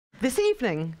This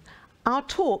evening, our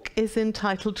talk is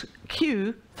entitled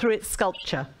Kew Through Its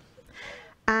Sculpture.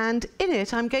 And in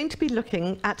it, I'm going to be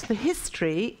looking at the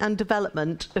history and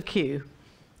development of Kew.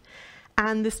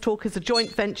 And this talk is a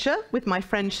joint venture with my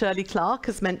friend Shirley Clark,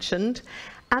 as mentioned.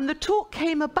 And the talk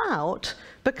came about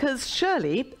because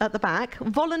Shirley, at the back,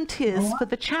 volunteers for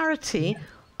the charity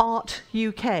Art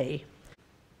UK.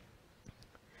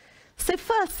 So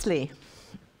firstly,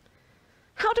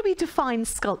 how do we define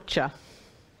sculpture?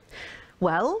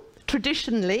 Well,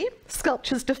 traditionally,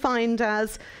 sculpture is defined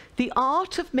as the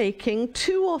art of making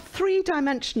 2- or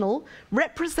 3-dimensional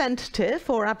representative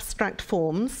or abstract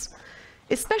forms,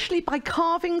 especially by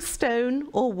carving stone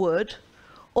or wood,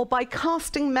 or by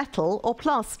casting metal or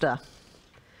plaster.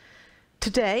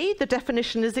 Today, the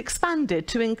definition is expanded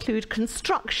to include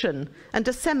construction and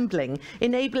assembling,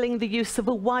 enabling the use of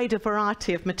a wider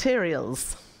variety of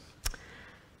materials.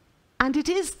 And it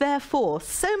is, therefore,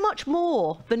 so much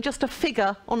more than just a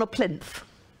figure on a plinth.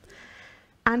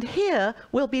 And here,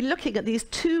 we'll be looking at these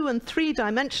 2- and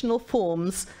 3-dimensional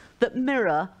forms that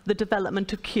mirror the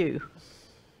development of Kew.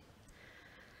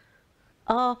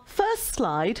 Our first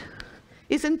slide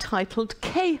is entitled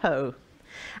Kehoe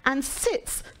and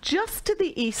sits just to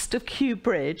the east of Kew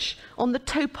Bridge on the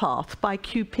towpath by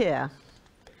Kew Pier.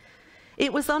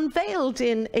 It was unveiled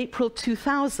in April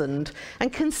 2000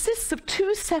 and consists of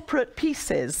 2 separate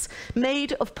pieces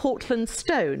made of Portland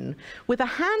stone with a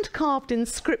hand-carved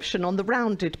inscription on the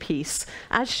rounded piece,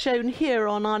 as shown here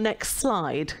on our next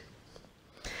slide.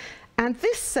 And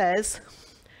this says,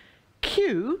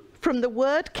 Kew, from the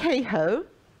word Kehoe,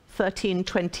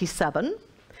 1327,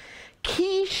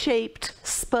 key-shaped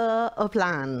spur of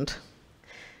land.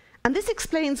 And this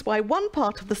explains why one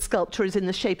part of the sculpture is in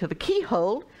the shape of a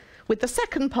keyhole, with the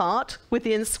second part, with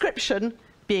the inscription,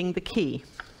 being the key.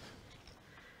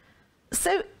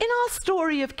 So in our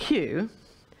story of Kew,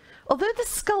 although the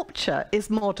sculpture is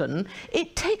modern,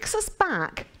 it takes us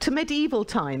back to medieval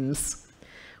times,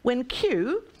 when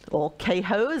Kew, or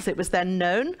Kehoe as it was then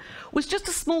known, was just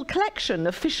a small collection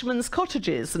of fishermen's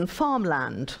cottages and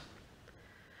farmland.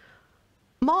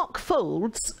 Mark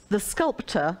Folds, the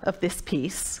sculptor of this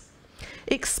piece,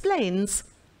 explains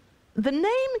the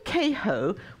name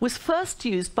Kehoe was first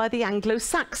used by the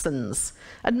Anglo-Saxons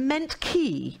and meant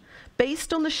quay,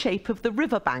 based on the shape of the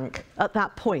riverbank at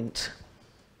that point.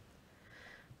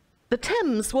 The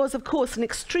Thames was, of course, an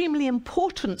extremely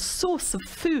important source of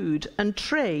food and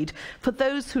trade for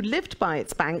those who lived by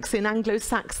its banks in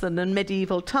Anglo-Saxon and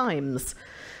medieval times,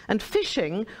 and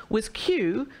fishing was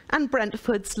Kew and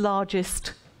Brentford's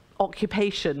largest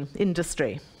occupation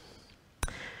industry.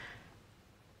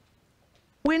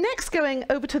 We're next going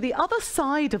over to the other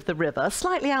side of the river,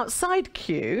 slightly outside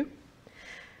Kew.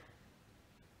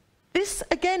 This,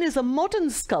 again, is a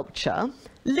modern sculpture,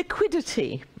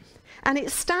 Liquidity, and it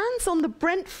stands on the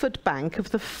Brentford bank of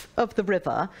the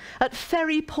river at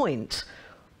Ferry Point,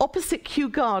 opposite Kew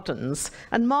Gardens,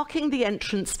 and marking the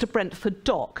entrance to Brentford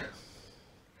Dock.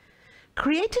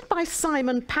 Created by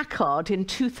Simon Packard in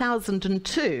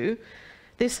 2002,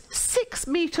 this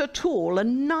 6-meter tall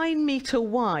and 9-meter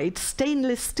wide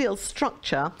stainless steel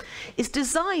structure is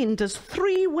designed as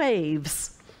 3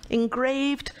 waves,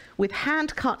 engraved with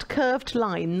hand-cut curved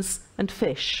lines and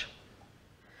fish.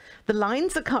 The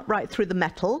lines are cut right through the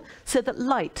metal so that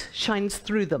light shines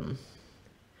through them.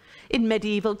 In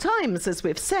medieval times, as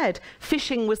we've said,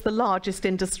 fishing was the largest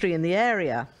industry in the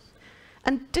area,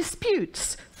 and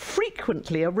disputes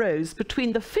frequently arose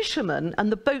between the fishermen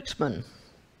and the boatmen.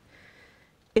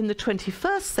 In the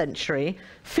 21st century,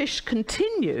 fish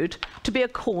continued to be a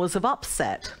cause of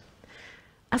upset,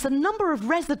 as a number of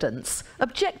residents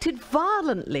objected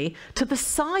violently to the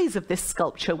size of this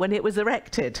sculpture when it was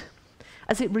erected,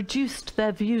 as it reduced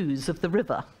their views of the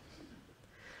river.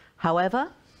 However,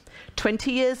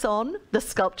 20 years on, the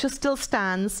sculpture still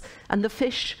stands and the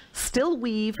fish still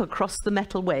weave across the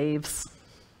metal waves.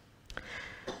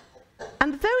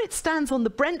 And though it stands on the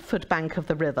Brentford bank of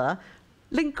the river,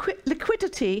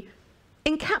 Liquidity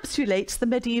encapsulates the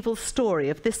medieval story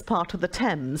of this part of the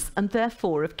Thames and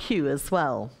therefore of Kew as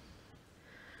well.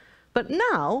 But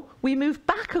now we move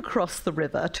back across the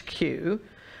river to Kew,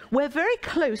 where very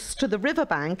close to the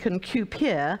riverbank and Kew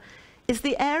Pier is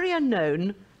the area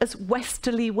known as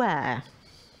Westerly Ware.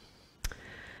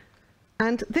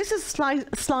 And this is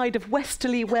a slide of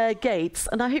Westerly Ware gates,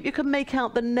 and I hope you can make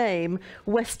out the name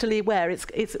Westerly Ware.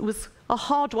 It was a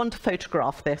hard one to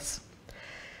photograph this.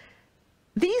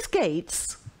 These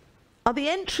gates are the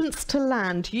entrance to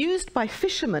land used by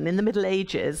fishermen in the Middle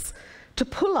Ages to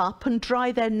pull up and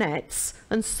dry their nets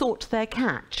and sort their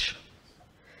catch.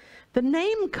 The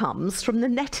name comes from the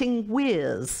netting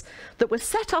weirs that were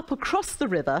set up across the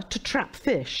river to trap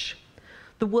fish.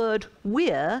 The word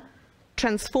weir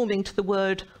transforming to the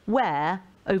word ware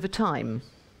over time.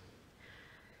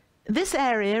 This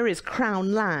area is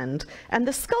Crown land, and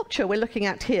the sculpture we're looking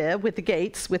at here with the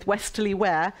gates with Westerly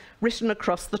Ware written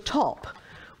across the top,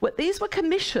 these were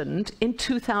commissioned in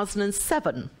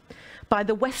 2007 by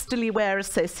the Westerly Ware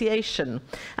Association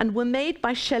and were made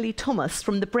by Shelley Thomas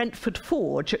from the Brentford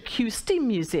Forge at Kew Steam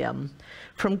Museum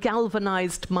from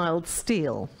galvanized mild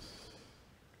steel.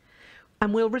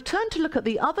 And we'll return to look at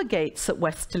the other gates at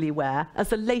Westerly Ware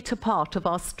as a later part of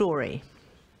our story.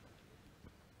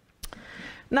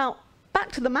 Now,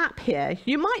 back to the map here,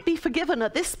 you might be forgiven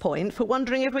at this point for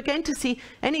wondering if we're going to see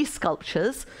any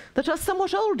sculptures that are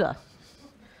somewhat older.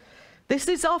 This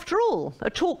is, after all, a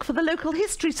talk for the local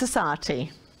history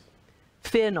society.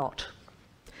 Fear not.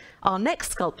 Our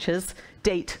next sculptures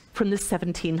date from the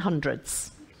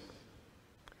 1700s.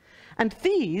 And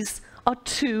these are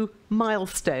two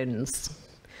milestones,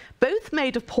 both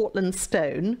made of Portland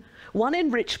stone, one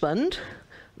in Richmond,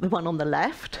 the one on the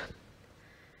left,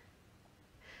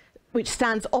 which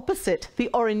stands opposite the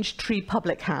Orange Tree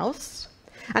Public House,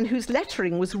 and whose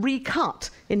lettering was recut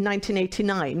in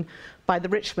 1989 by the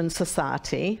Richmond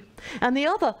Society, and the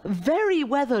other very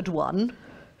weathered one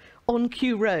on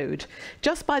Kew Road,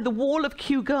 just by the wall of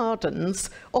Kew Gardens,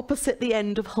 opposite the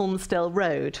end of Holmesdale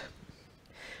Road.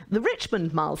 The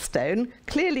Richmond milestone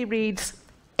clearly reads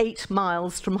 8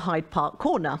 miles from Hyde Park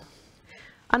Corner,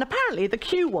 and apparently the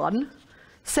Kew one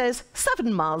says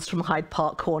 7 miles from Hyde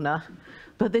Park Corner,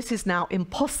 but this is now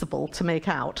impossible to make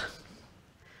out.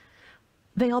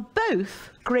 They are both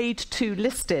Grade 2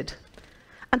 listed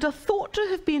and are thought to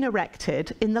have been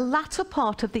erected in the latter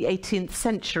part of the 18th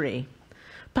century,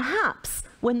 perhaps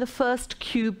when the first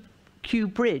Kew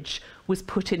Bridge was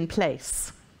put in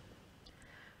place.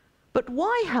 But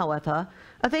why, however,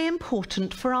 are they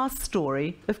important for our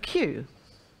story of Kew?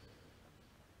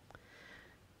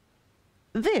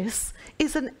 This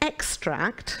is an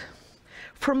extract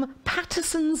from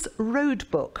Patterson's Road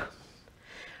Book,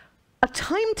 a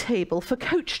timetable for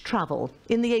coach travel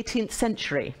in the 18th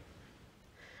century.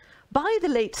 By the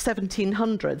late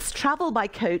 1700s, travel by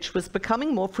coach was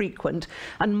becoming more frequent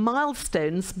and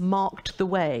milestones marked the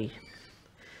way.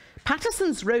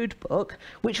 Patterson's Road Book,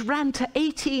 which ran to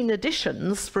 18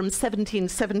 editions from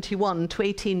 1771 to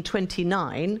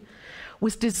 1829,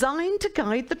 was designed to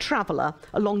guide the traveller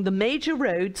along the major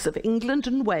roads of England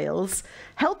and Wales,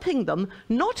 helping them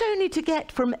not only to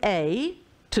get from A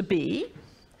to B,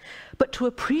 but to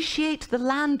appreciate the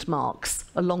landmarks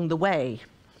along the way.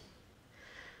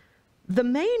 The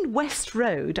main west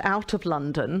road out of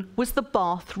London was the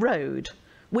Bath Road,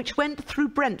 which went through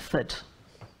Brentford.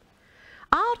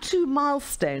 Our two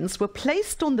milestones were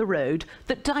placed on the road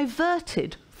that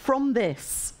diverted from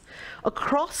this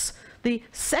across the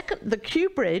Kew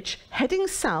Bridge, heading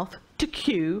south to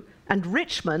Kew and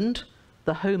Richmond,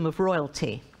 the home of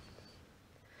royalty.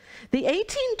 The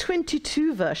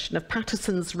 1822 version of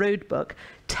Patterson's Road Book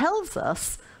tells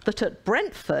us that at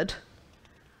Brentford,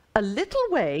 a little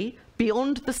way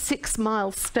beyond the 6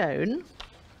 mile stone,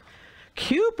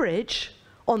 Kew Bridge,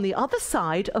 on the other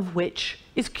side of which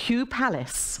is Kew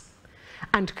Palace,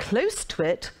 and close to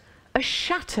it, a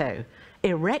chateau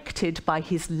erected by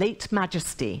His late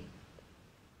Majesty,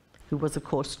 who was, of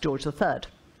course, George III.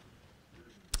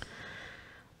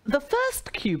 The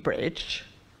first Kew Bridge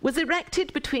was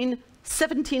erected between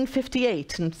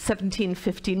 1758 and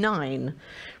 1759,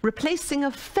 replacing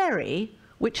a ferry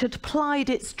which had plied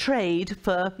its trade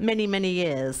for many, many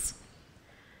years.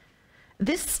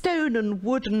 This stone and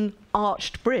wooden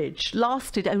arched bridge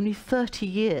lasted only 30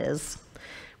 years,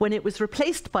 when it was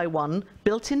replaced by one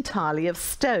built entirely of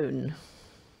stone.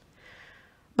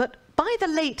 But by the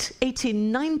late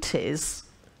 1890s,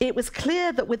 it was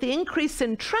clear that with the increase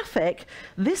in traffic,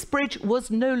 this bridge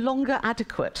was no longer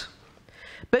adequate,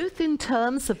 both in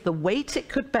terms of the weight it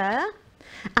could bear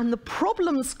and the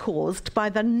problems caused by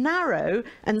the narrow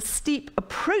and steep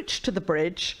approach to the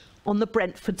bridge on the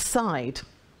Brentford side.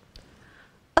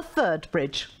 A third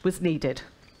bridge was needed,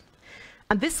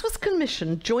 and this was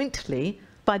commissioned jointly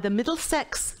by the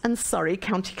Middlesex and Surrey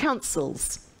county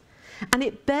councils, and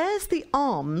it bears the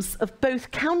arms of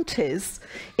both counties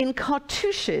in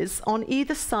cartouches on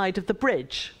either side of the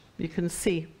bridge. You can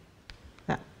see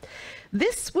that.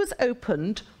 This was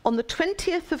opened on the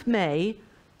 20th of May,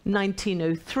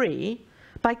 1903,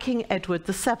 by King Edward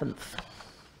VII.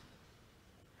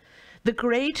 The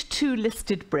Grade 2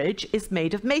 listed bridge is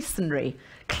made of masonry,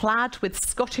 clad with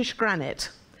Scottish granite,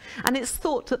 and it's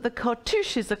thought that the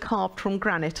cartouches are carved from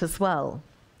granite as well.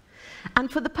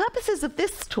 And for the purposes of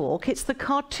this talk, it's the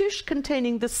cartouche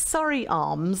containing the Surrey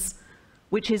arms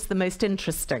which is the most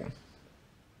interesting.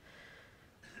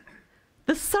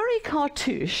 The Surrey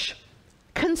cartouche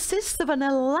consists of an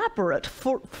elaborate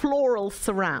floral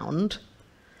surround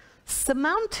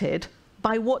surmounted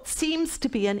by what seems to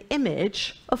be an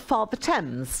image of Father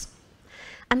Thames,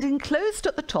 and enclosed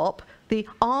at the top the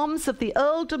arms of the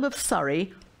Earldom of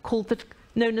Surrey,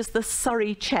 known as the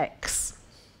Surrey checks.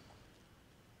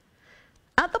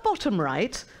 At the bottom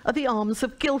right are the arms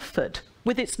of Guildford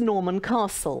with its Norman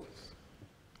castle.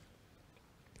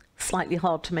 Slightly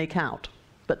hard to make out,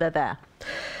 but they're there.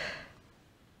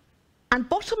 And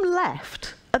bottom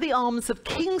left are the arms of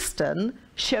Kingston,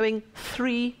 showing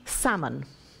 3 salmon.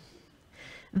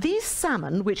 These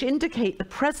salmon, which indicate the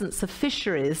presence of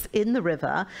fisheries in the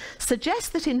river,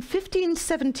 suggest that in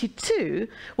 1572,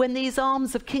 when these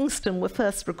arms of Kingston were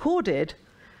first recorded,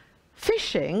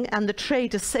 fishing and the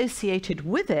trade associated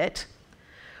with it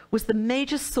was the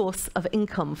major source of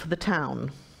income for the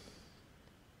town.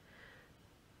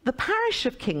 The parish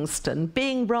of Kingston,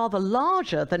 being rather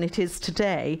larger than it is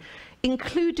today,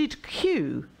 included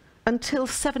Kew until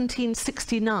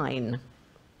 1769.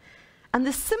 And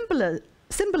the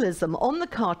symbolism on the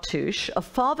cartouche of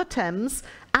Father Thames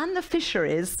and the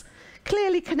fisheries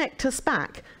clearly connect us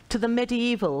back to the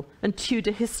medieval and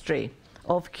Tudor history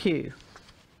of Kew.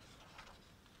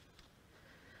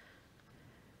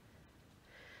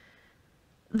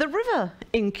 The river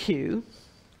in Kew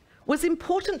was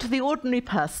important to the ordinary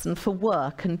person for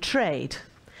work and trade,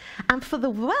 and for the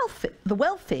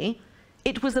wealthy,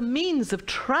 it was a means of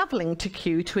travelling to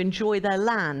Kew to enjoy their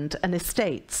land and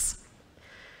estates.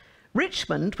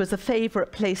 Richmond was a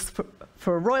favourite place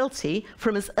for royalty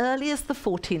from as early as the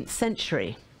 14th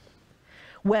century.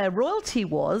 Where royalty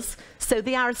was, so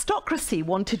the aristocracy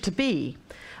wanted to be,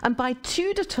 and by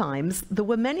Tudor times there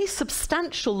were many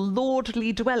substantial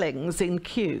lordly dwellings in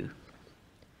Kew.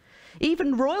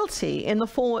 Even royalty, in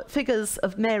the figures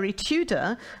of Mary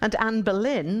Tudor and Anne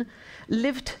Boleyn,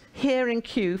 lived here in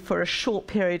Kew for a short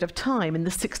period of time in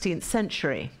the 16th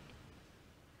century.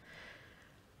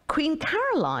 Queen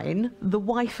Caroline, the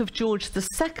wife of George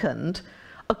II,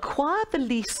 acquired the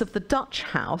lease of the Dutch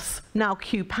house, now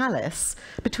Kew Palace,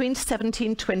 between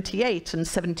 1728 and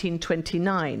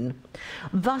 1729,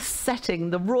 thus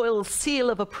setting the royal seal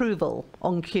of approval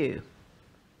on Kew.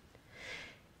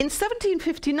 In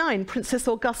 1759, Princess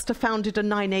Augusta founded a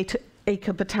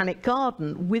 9-acre botanic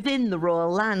garden within the royal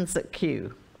lands at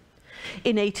Kew.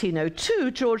 In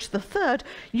 1802, George III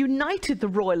united the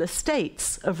royal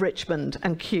estates of Richmond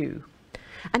and Kew.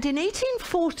 And in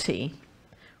 1840,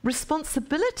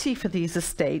 responsibility for these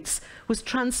estates was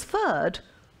transferred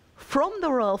from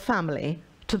the royal family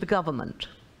to the government.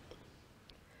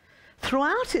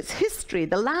 Throughout its history,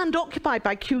 the land occupied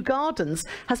by Kew Gardens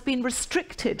has been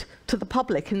restricted to the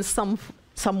public in some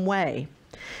way.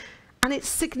 And it's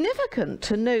significant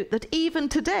to note that even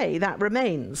today that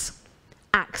remains.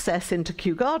 Access into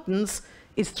Kew Gardens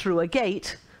is through a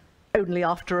gate only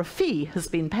after a fee has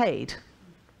been paid.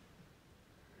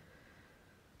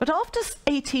 But after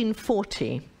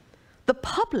 1840, the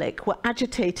public were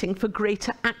agitating for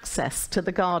greater access to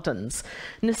the gardens,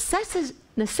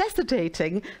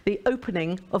 necessitating the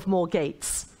opening of more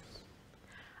gates.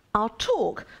 Our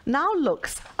talk now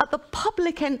looks at the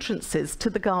public entrances to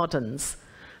the gardens,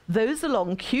 those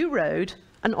along Kew Road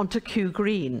and onto Kew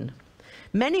Green,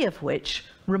 many of which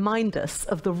remind us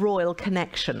of the royal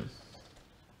connection.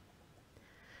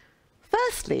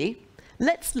 Firstly,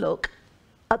 let's look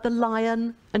at the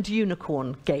Lion and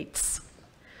Unicorn gates,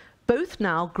 both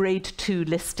now Grade 2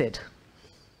 listed.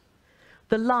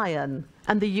 The lion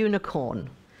and the unicorn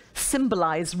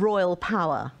symbolize royal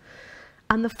power,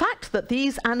 and the fact that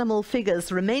these animal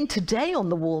figures remain today on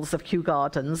the walls of Kew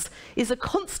Gardens is a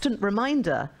constant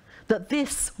reminder that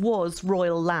this was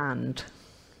royal land.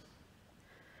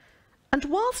 And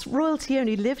whilst royalty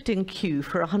only lived in Kew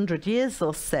for 100 years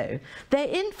or so, their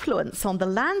influence on the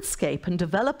landscape and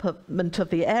development of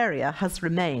the area has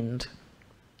remained.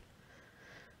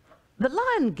 The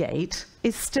Lion Gate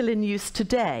is still in use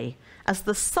today as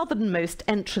the southernmost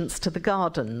entrance to the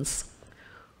gardens,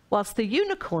 whilst the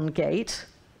Unicorn Gate,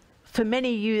 for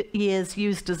many years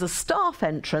used as a staff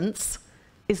entrance,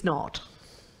 is not.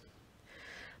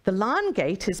 The Lion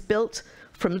Gate is built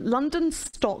from London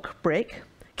stock brick,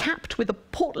 capped with a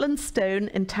Portland stone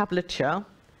entablature,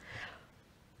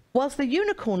 whilst the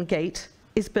Unicorn Gate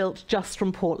is built just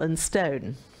from Portland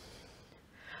stone.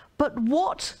 But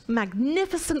what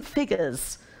magnificent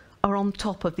figures are on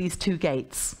top of these two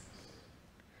gates?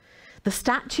 The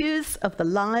statues of the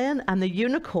lion and the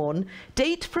unicorn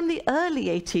date from the early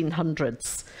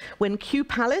 1800s, when Kew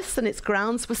Palace and its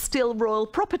grounds were still royal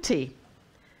property.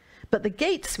 But the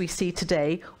gates we see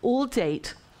today all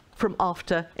date from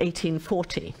after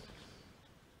 1840.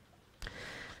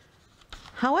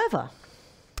 However,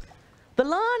 the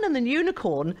lion and the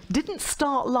unicorn didn't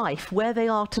start life where they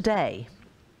are today.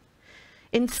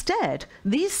 Instead,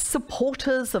 these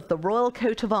supporters of the royal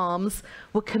coat of arms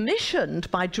were commissioned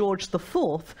by George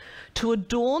IV to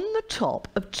adorn the top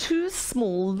of two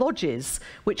small lodges,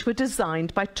 which were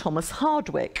designed by Thomas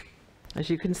Hardwick, as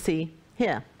you can see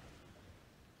here.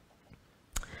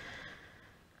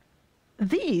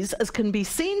 These, as can be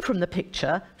seen from the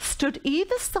picture, stood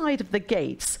either side of the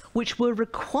gates, which were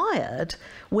required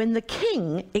when the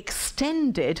king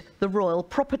extended the royal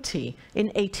property in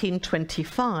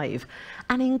 1825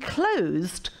 and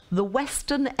enclosed the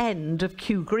western end of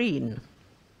Kew Green.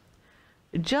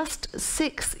 Just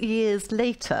 6 years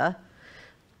later,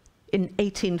 in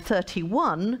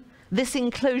 1831, this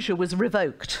enclosure was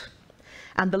revoked,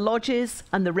 and the lodges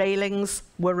and the railings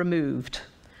were removed,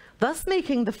 thus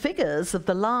making the figures of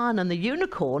the lion and the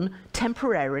unicorn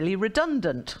temporarily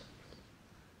redundant.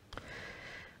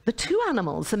 The two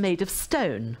animals are made of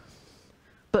stone,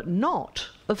 but not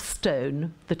of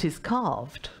stone that is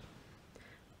carved.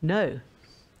 No,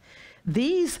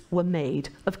 these were made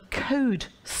of code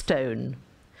stone,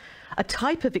 a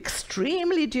type of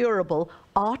extremely durable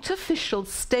artificial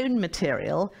stone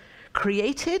material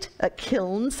created at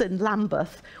kilns in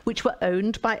Lambeth, which were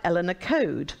owned by Eleanor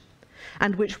Code,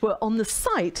 and which were on the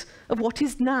site of what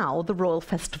is now the Royal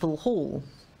Festival Hall.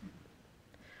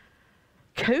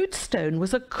 Code stone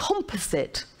was a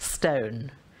composite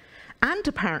stone, and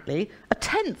apparently a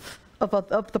tenth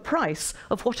of the price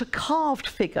of what a carved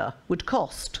figure would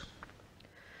cost.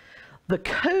 The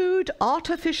Code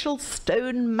Artificial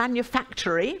Stone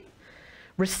Manufactory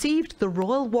received the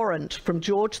royal warrant from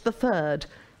George III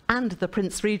and the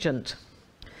Prince Regent.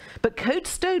 But Code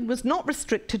stone was not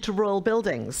restricted to royal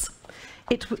buildings.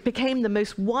 It became the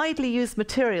most widely used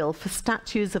material for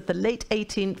statues of the late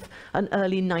 18th and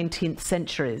early 19th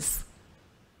centuries.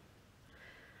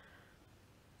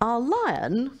 Our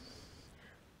lion,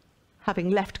 having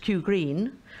left Kew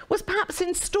Green, was perhaps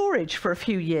in storage for a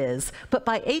few years, but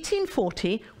by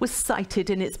 1840 was sited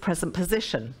in its present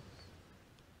position.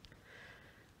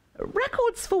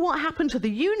 Records for what happened to the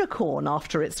unicorn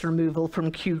after its removal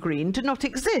from Kew Green do not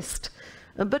exist,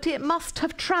 but it must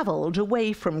have travelled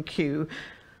away from Kew,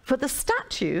 for the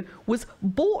statue was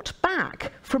bought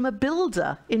back from a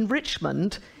builder in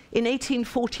Richmond in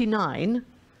 1849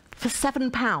 for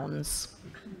 £7.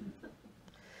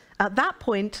 At that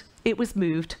point, it was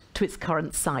moved to its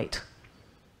current site.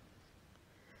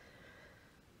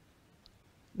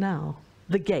 Now,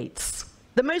 the gates.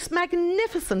 The most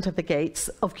magnificent of the gates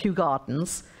of Kew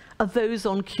Gardens are those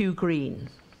on Kew Green,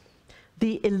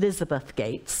 the Elizabeth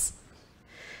Gates.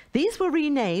 These were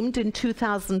renamed in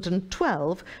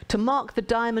 2012 to mark the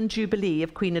Diamond Jubilee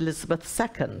of Queen Elizabeth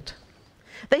II.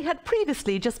 They had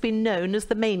previously just been known as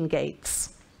the Main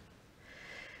Gates.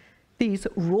 These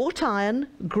wrought iron,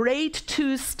 Grade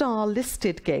 2 star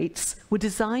listed gates were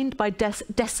designed by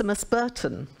Decimus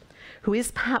Burton, who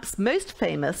is perhaps most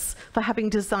famous for having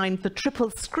designed the triple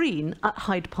screen at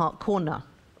Hyde Park Corner.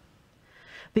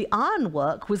 The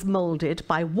ironwork was moulded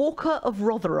by Walker of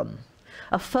Rotherham,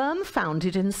 a firm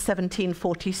founded in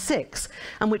 1746,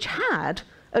 and which had,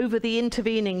 over the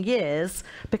intervening years,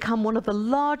 become one of the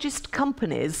largest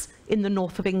companies in the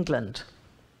north of England.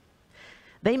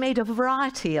 They made a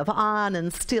variety of iron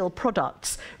and steel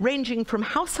products, ranging from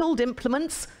household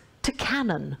implements to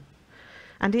cannon,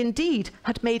 and indeed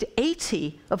had made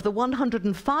 80 of the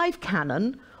 105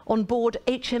 cannon on board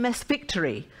HMS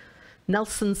Victory,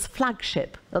 Nelson's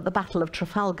flagship at the Battle of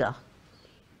Trafalgar.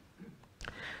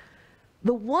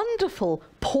 The wonderful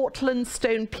Portland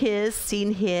stone piers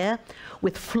seen here,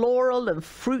 with floral and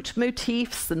fruit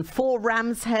motifs and 4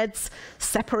 ram's heads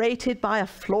separated by a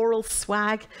floral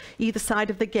swag either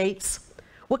side of the gates,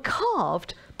 were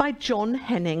carved by John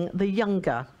Henning the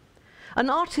Younger, an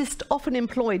artist often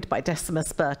employed by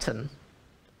Decimus Burton.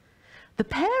 The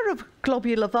pair of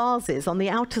globular vases on the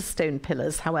outer stone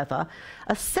pillars, however,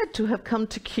 are said to have come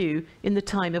to Kew in the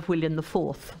time of William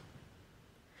IV.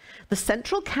 The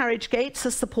central carriage gates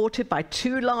are supported by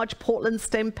 2 large Portland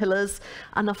stone pillars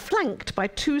and are flanked by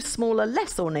 2 smaller,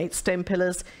 less ornate stone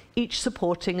pillars, each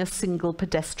supporting a single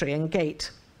pedestrian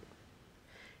gate.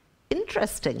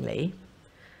 Interestingly,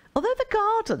 although the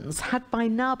gardens had by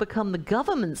now become the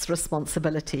government's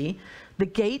responsibility, the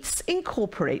gates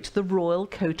incorporate the royal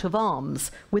coat of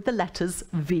arms with the letters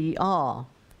VR.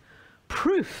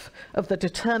 proof of the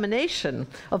determination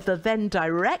of the then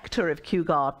director of Kew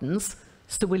Gardens,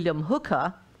 Sir William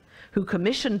Hooker, who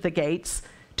commissioned the gates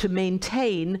to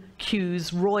maintain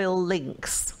Kew's royal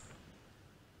links.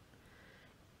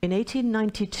 In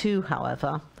 1892,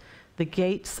 however, the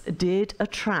gates did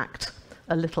attract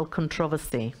a little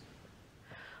controversy.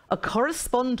 A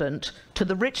correspondent to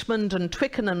the Richmond and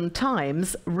Twickenham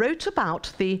Times wrote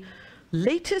about the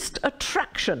latest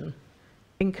attraction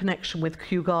in connection with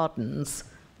Kew Gardens,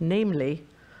 namely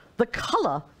the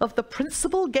colour of the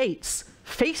principal gates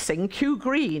facing Kew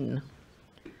Green.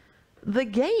 The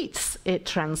gates, it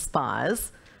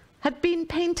transpires, had been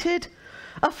painted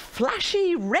a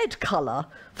flashy red colour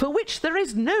for which there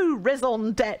is no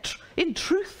raison d'etre in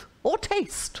truth or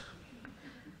taste.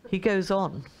 He goes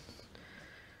on.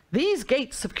 These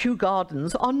gates of Kew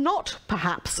Gardens are not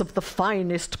perhaps of the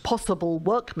finest possible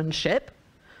workmanship,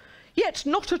 yet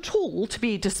not at all to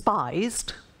be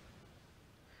despised.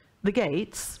 The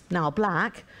gates, now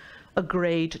black, are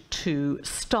grade 2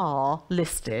 star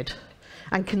listed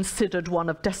and considered one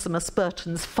of Decimus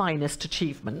Burton's finest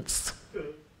achievements.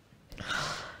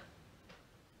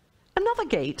 Another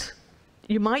gate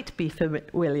you might be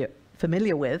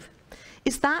familiar with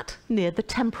is that near the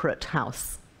Temperate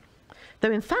House,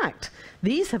 though in fact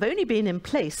these have only been in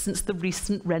place since the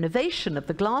recent renovation of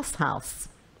the Glass House.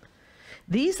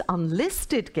 These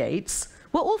unlisted gates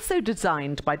were also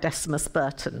designed by Decimus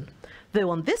Burton, though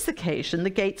on this occasion the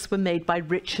gates were made by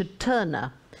Richard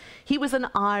Turner. He was an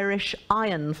Irish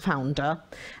iron founder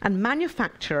and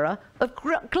manufacturer of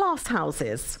glass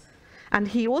houses, and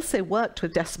he also worked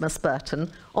with Decimus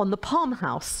Burton on the Palm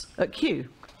House at Kew.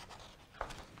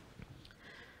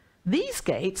 These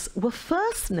gates were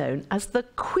first known as the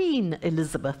Queen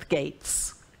Elizabeth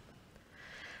Gates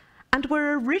and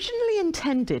were originally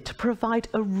intended to provide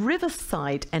a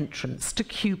riverside entrance to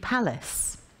Kew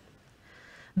Palace.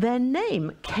 Their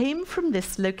name came from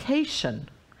this location,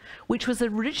 which was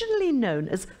originally known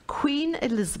as Queen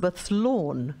Elizabeth's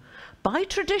Lawn, by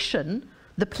tradition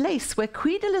the place where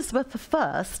Queen Elizabeth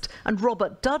I and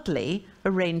Robert Dudley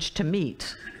arranged to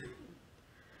meet.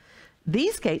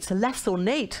 These gates are less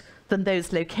ornate than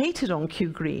those located on Kew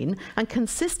Green and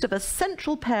consist of a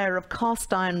central pair of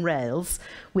cast iron rails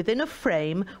within a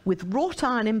frame with wrought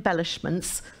iron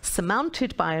embellishments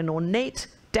surmounted by an ornate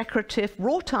decorative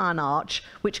wrought iron arch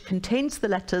which contains the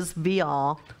letters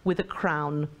VR with a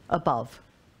crown above.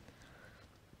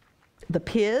 The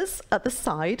piers at the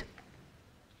side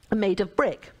are made of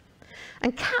brick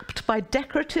and capped by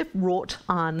decorative wrought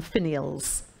iron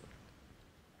finials.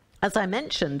 As I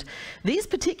mentioned, these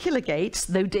particular gates,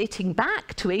 though dating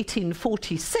back to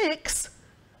 1846,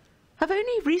 have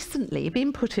only recently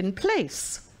been put in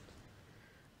place.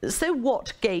 So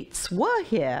what gates were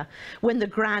here when the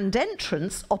grand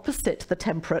entrance opposite the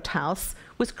Temperate House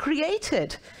was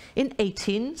created in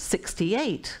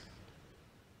 1868?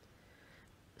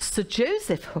 Sir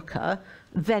Joseph Hooker,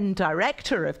 then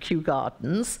director of Kew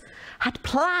Gardens, had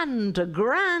planned a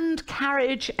grand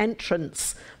carriage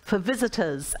entrance for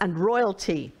visitors and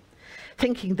royalty,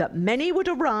 thinking that many would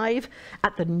arrive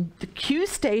at the Kew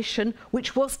station,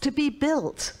 which was to be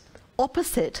built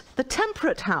opposite the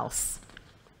Temperate House.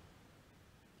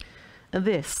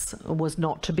 This was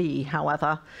not to be,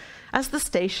 however, as the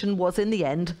station was in the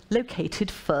end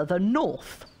located further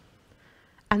north.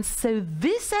 And so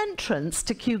this entrance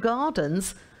to Kew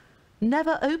Gardens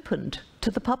never opened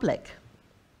to the public.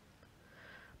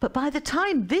 But by the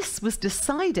time this was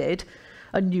decided,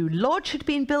 a new lodge had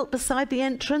been built beside the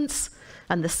entrance,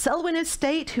 and the Selwyn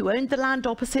estate, who owned the land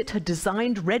opposite, had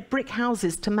designed red brick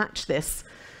houses to match this,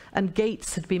 and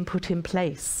gates had been put in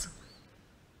place.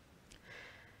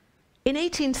 In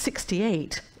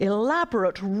 1868,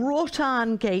 elaborate wrought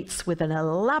iron gates with an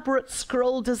elaborate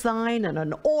scroll design and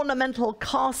an ornamental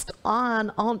cast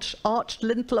iron arched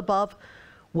lintel above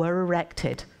were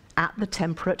erected at the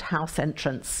Temperate House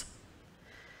entrance.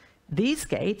 These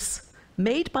gates,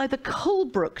 made by the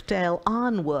Colebrookdale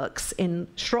Ironworks in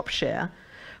Shropshire,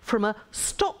 from a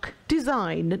stock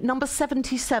design number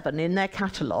 77 in their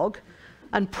catalogue,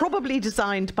 and probably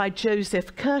designed by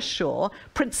Joseph Kershaw,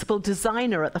 principal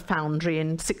designer at the foundry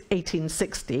in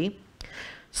 1860,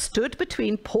 stood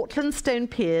between Portland stone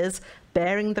piers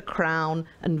bearing the crown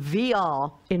and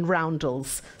VR in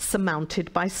roundels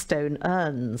surmounted by stone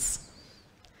urns.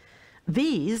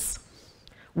 These,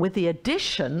 with the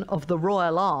addition of the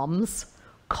royal arms,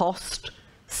 cost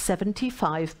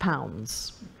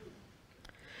 £75.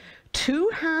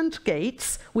 Two-hand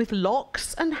gates with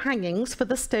locks and hangings for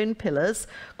the stone pillars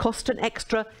cost an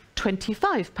extra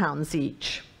 £25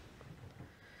 each.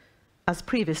 As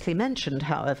previously mentioned,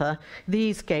 however,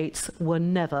 these gates were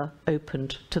never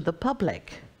opened to the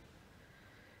public.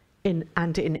 In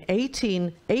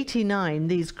 1889,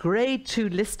 these Grade 2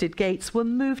 listed gates were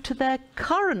moved to their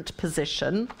current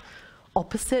position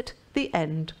opposite the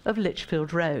end of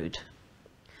Lichfield Road.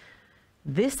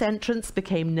 This entrance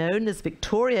became known as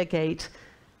Victoria Gate,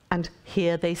 and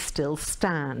here they still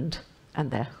stand, and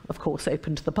they're, of course,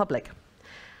 open to the public.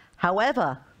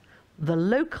 However, the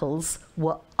locals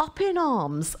were up in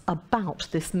arms about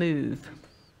this move,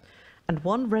 and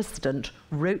one resident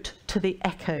wrote to the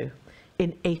Echo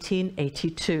in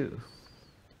 1882.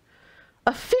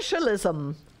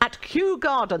 "Officialism at Kew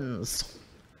Gardens.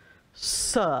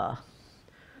 Sir,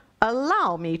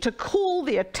 allow me to call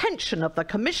the attention of the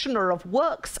Commissioner of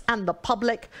Works and the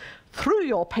public through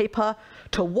your paper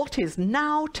to what is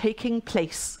now taking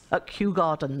place at Kew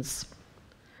Gardens.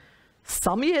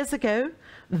 Some years ago,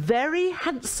 very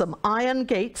handsome iron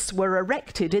gates were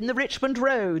erected in the Richmond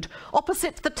Road,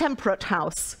 opposite the Temperate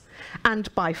House,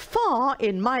 and by far,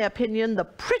 in my opinion, the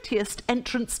prettiest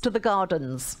entrance to the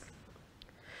gardens.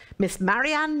 Miss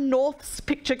Marianne North's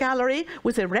picture gallery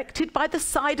was erected by the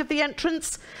side of the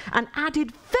entrance and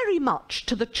added very much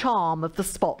to the charm of the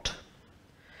spot.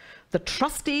 The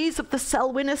trustees of the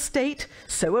Selwyn estate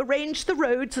so arranged the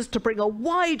roads as to bring a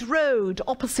wide road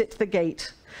opposite the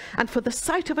gate, and for the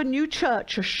site of a new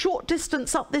church a short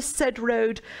distance up this said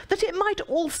road, that it might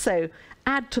also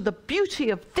add to the beauty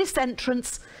of this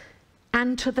entrance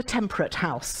and to the Temperate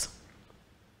House.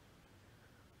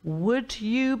 Would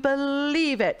you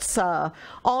believe it, sir,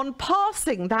 on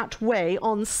passing that way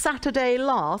on Saturday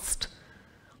last,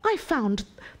 I found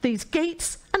these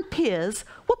gates and piers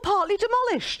were partly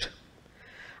demolished,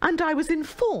 and I was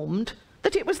informed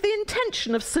that it was the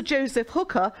intention of Sir Joseph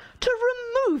Hooker to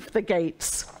remove the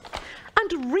gates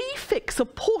and refix a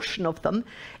portion of them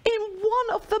in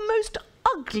one of the most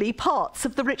ugly parts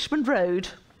of the Richmond Road,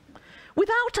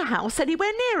 without a house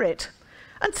anywhere near it,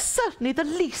 and certainly the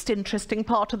least interesting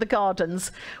part of the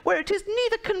gardens, where it is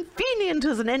neither convenient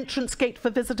as an entrance gate for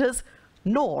visitors,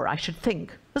 nor, I should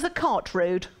think, as a cart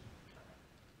road.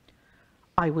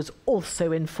 I was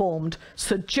also informed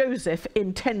Sir Joseph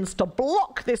intends to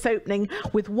block this opening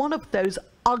with one of those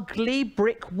ugly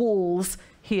brick walls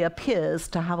he appears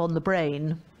to have on the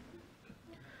brain.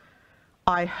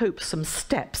 I hope some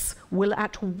steps will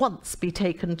at once be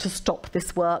taken to stop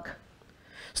this work.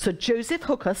 Sir Joseph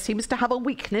Hooker seems to have a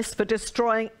weakness for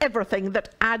destroying everything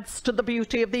that adds to the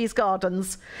beauty of these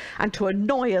gardens, and to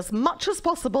annoy as much as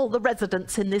possible the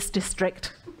residents in this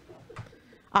district.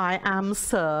 I am,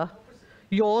 sir,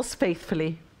 yours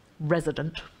faithfully,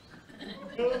 Resident."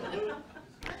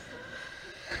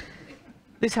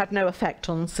 This had no effect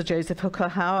on Sir Joseph Hooker,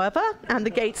 however, and the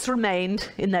gates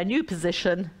remained in their new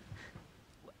position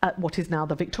at what is now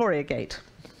the Victoria Gate.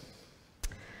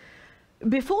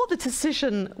 Before the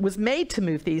decision was made to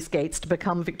move these gates to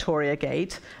become Victoria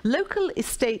Gate, local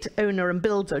estate owner and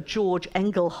builder George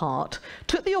Engelhart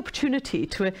took the opportunity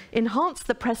to enhance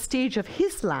the prestige of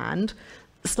his land,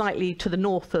 slightly to the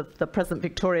north of the present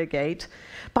Victoria Gate,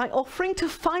 by offering to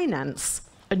finance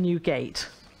a new gate.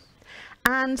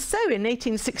 And so in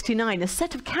 1869, a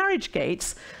set of carriage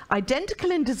gates,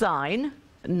 identical in design,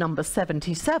 number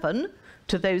 77,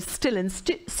 to those still in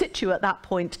situ at that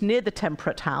point near the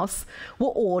Temperate House, were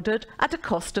ordered at a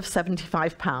cost of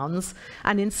 £75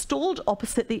 and installed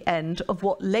opposite the end of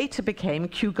what later became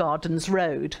Kew Gardens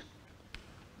Road.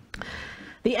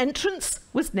 The entrance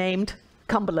was named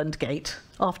Cumberland Gate,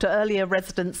 after earlier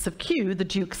residents of Kew, the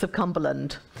Dukes of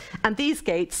Cumberland, and these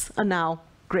gates are now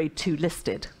Grade 2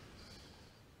 listed.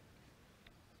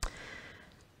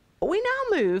 We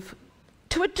now move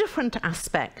to a different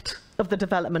aspect of the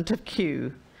development of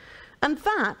Kew, and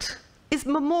that is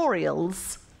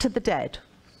memorials to the dead.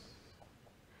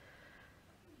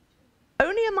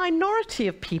 Only a minority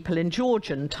of people in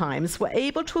Georgian times were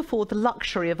able to afford the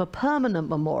luxury of a permanent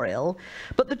memorial,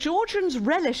 but the Georgians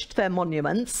relished their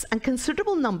monuments, and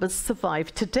considerable numbers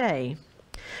survive today.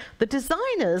 The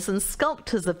designers and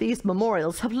sculptors of these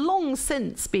memorials have long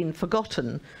since been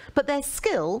forgotten, but their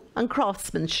skill and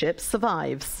craftsmanship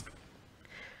survives.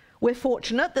 We're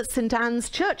fortunate that St Anne's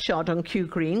Churchyard on Kew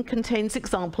Green contains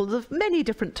examples of many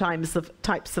different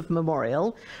types of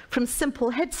memorial, from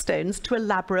simple headstones to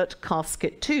elaborate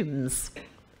casket tombs.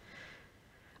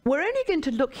 We're only going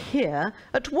to look here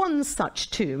at one such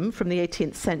tomb from the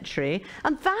 18th century,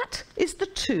 and that is the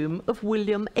tomb of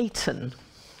William Ayton.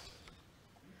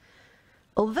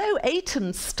 Although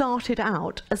Ayton started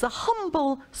out as a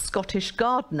humble Scottish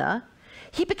gardener,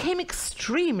 he became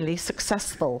extremely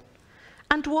successful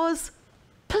and was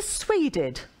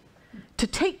persuaded to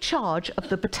take charge of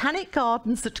the Botanic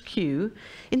Gardens at Kew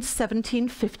in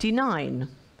 1759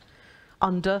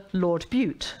 under Lord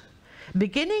Bute,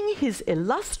 beginning his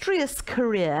illustrious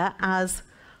career as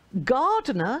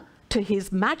gardener to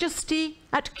His Majesty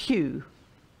at Kew.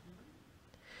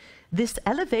 This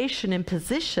elevation in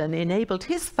position enabled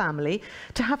his family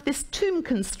to have this tomb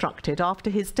constructed after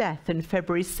his death in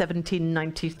February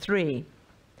 1793.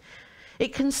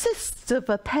 It consists of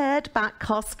a pared-back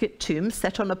casket tomb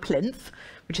set on a plinth,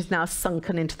 which is now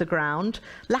sunken into the ground,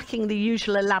 lacking the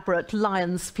usual elaborate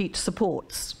lion's feet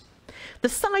supports. The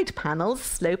side panels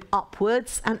slope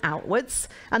upwards and outwards,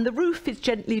 and the roof is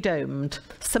gently domed,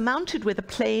 surmounted with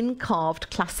a plain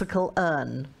carved classical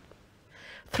urn.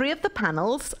 3 of the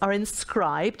panels are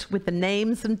inscribed with the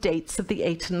names and dates of the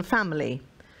Ayton family: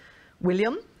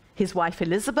 William, his wife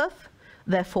Elizabeth,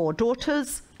 their 4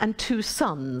 daughters, and 2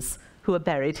 sons, who are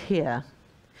buried here.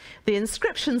 The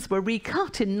inscriptions were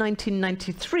recut in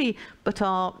 1993, but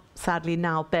are sadly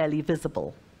now barely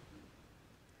visible.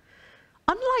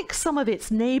 Unlike some of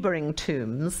its neighbouring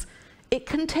tombs, it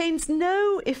contains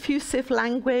no effusive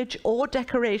language or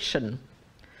decoration.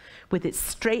 With its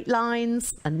straight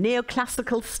lines and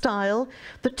neoclassical style,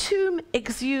 the tomb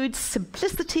exudes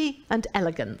simplicity and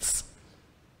elegance.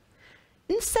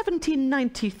 In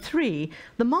 1793,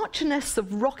 the Marchioness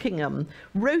of Rockingham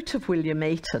wrote of William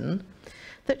Ayton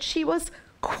that she was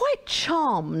quite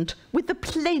charmed with the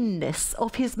plainness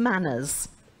of his manners,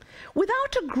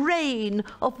 without a grain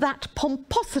of that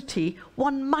pomposity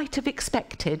one might have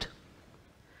expected,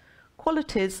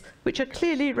 qualities which are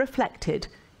clearly reflected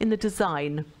in the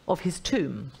design of his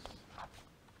tomb.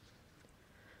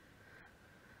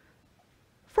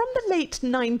 From the late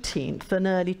 19th and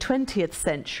early 20th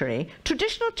century,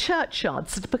 traditional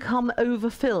churchyards had become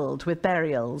overfilled with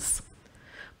burials.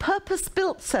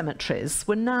 Purpose-built cemeteries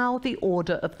were now the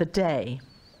order of the day.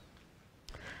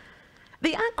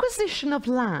 The acquisition of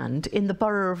land in the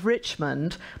borough of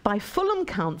Richmond by Fulham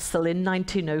Council in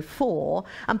 1904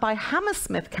 and by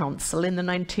Hammersmith Council in the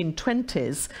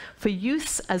 1920s for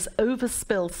use as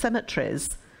overspill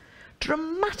cemeteries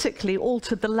dramatically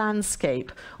altered the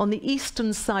landscape on the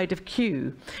eastern side of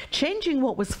Kew, changing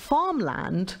what was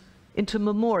farmland into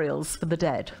memorials for the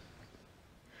dead.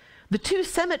 The 2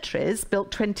 cemeteries, built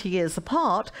 20 years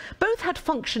apart, both had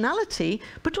functionality,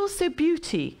 but also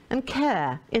beauty and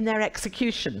care in their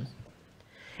execution.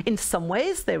 In some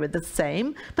ways, they were the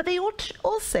same, but they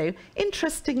also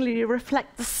interestingly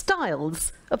reflect the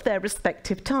styles of their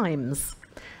respective times.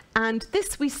 And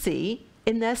this we see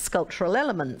in their sculptural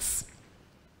elements.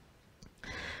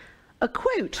 A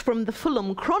quote from the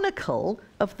Fulham Chronicle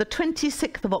of the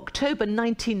 26th of October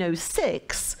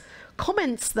 1906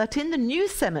 comments that in the new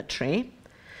cemetery,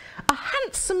 a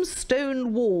handsome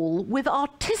stone wall with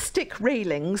artistic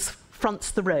railings fronts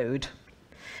the road,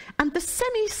 and the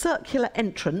semicircular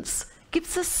entrance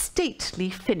gives a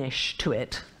stately finish to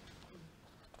it.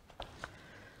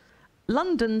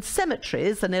 London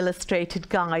Cemeteries, an illustrated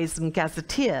guise and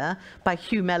gazetteer by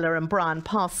Hugh Mellor and Brian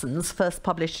Parsons, first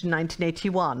published in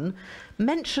 1981,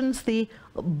 mentions the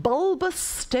bulbous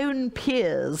stone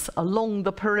piers along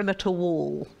the perimeter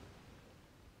wall.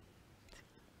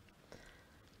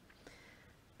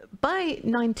 By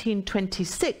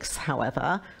 1926,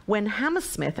 however, when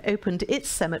Hammersmith opened its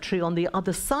cemetery on the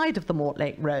other side of the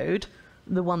Mortlake Road,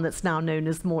 the one that's now known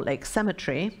as Mortlake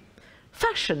Cemetery,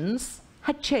 fashions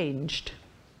had changed.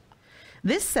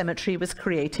 This cemetery was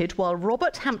created while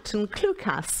Robert Hampton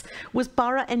Clucas was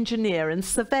borough engineer and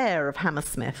surveyor of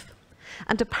Hammersmith,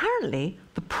 and apparently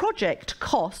the project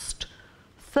cost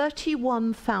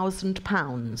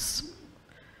 £31,000,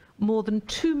 more than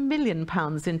 £2 million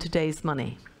in today's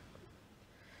money.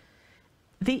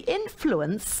 The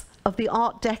influence of the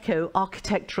Art Deco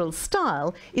architectural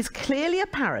style is clearly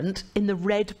apparent in the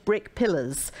red brick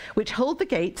pillars, which hold the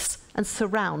gates and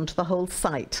surround the whole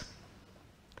site.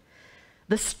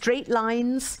 The straight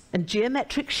lines and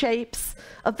geometric shapes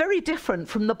are very different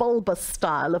from the bulbous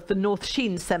style of the North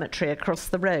Sheen Cemetery across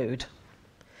the road.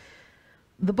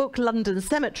 The book London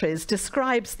Cemeteries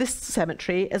describes this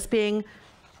cemetery as being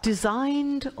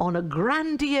designed on a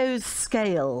grandiose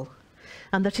scale,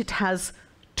 and that it has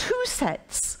 2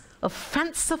 sets of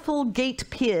fanciful gate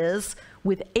piers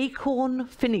with acorn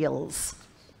finials.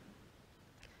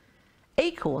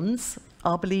 Acorns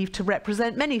are believed to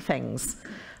represent many things,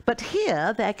 but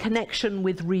here their connection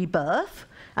with rebirth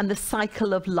and the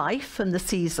cycle of life and the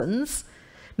seasons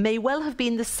may well have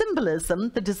been the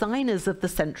symbolism the designers of the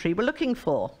cemetery were looking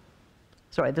for.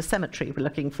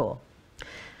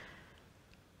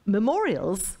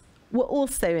 Memorials were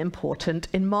also important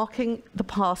in marking the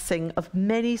passing of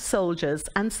many soldiers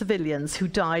and civilians who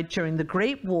died during the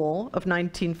Great War of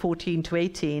 1914 to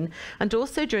 18, and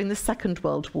also during the Second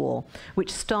World War,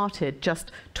 which started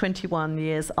just 21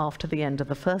 years after the end of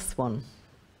the first one.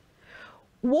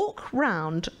 Walk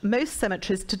round most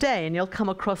cemeteries today and you'll come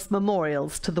across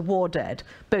memorials to the war dead,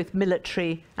 both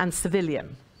military and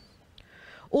civilian.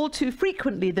 All too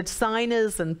frequently, the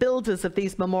designers and builders of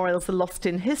these memorials are lost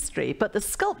in history, but the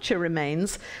sculpture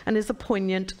remains and is a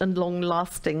poignant and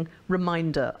long-lasting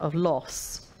reminder of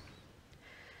loss.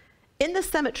 In the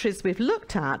cemeteries we've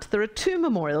looked at, there are 2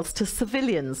 memorials to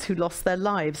civilians who lost their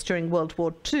lives during World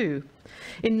War II.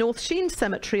 In North Sheen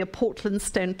Cemetery, a Portland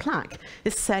stone plaque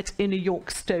is set in a York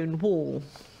stone wall.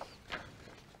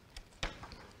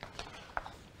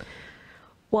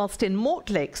 Whilst in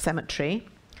Mortlake Cemetery,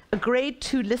 a Grade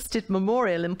 2 listed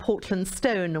memorial in Portland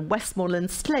stone and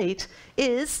Westmoreland slate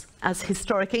is, as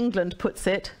Historic England puts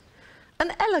it,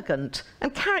 an elegant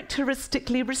and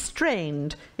characteristically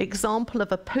restrained example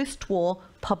of a post-war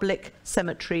public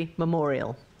cemetery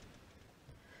memorial.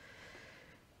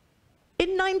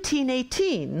 In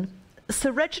 1918,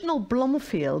 Sir Reginald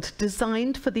Blomfield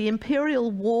designed for the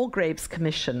Imperial War Graves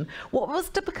Commission what was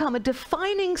to become a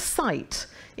defining site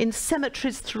in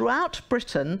cemeteries throughout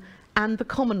Britain and the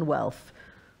Commonwealth,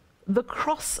 the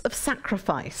Cross of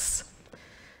Sacrifice.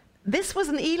 This was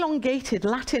an elongated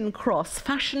Latin cross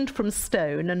fashioned from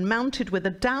stone and mounted with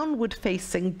a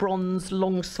downward-facing bronze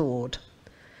longsword.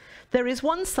 There is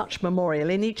one such memorial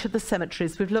in each of the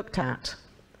cemeteries we've looked at.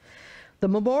 The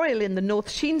memorial in the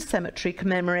North Sheen Cemetery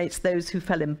commemorates those who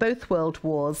fell in both World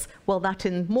Wars, while that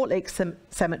in Mortlake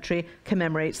Cemetery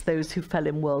commemorates those who fell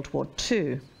in World War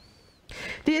II.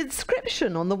 The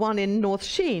inscription on the one in North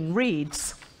Sheen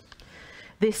reads,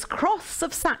 "This cross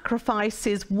of sacrifice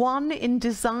is one in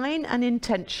design and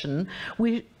intention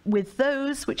with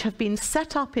those which have been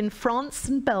set up in France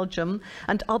and Belgium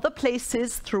and other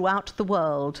places throughout the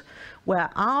world, where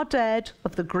our dead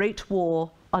of the Great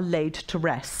War are laid to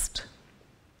rest."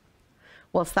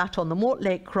 Whilst that on the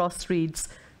Mortlake cross reads,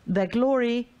 "Their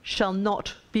glory shall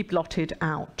not be blotted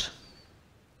out."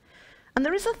 And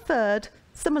there is a third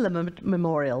similar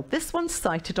memorial, this one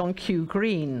cited on Kew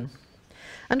Green.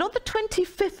 And on the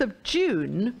 25th of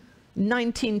June,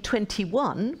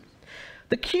 1921,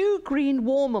 the Kew Green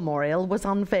War Memorial was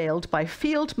unveiled by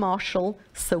Field Marshal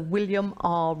Sir William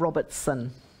R.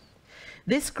 Robertson.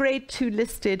 This Grade 2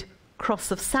 listed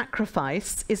Cross of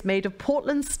Sacrifice is made of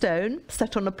Portland stone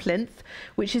set on a plinth,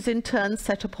 which is in turn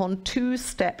set upon 2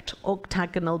 stepped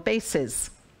octagonal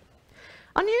bases.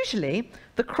 Unusually,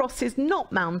 the cross is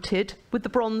not mounted with the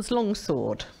bronze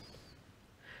longsword.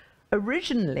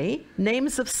 Originally,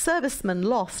 names of servicemen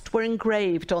lost were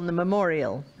engraved on the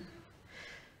memorial.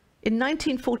 In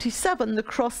 1947, the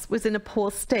cross was in a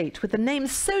poor state, with the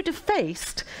names so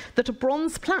defaced that a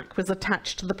bronze plaque was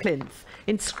attached to the plinth,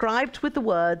 inscribed with the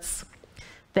words,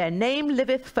 "Their name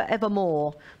liveth for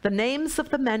evermore. The names of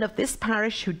the men of this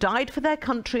parish who died for their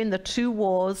country in the 2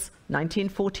 wars,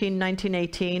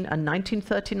 1914-1918 and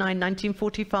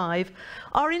 1939-1945,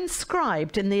 are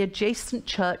inscribed in the adjacent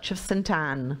church of St.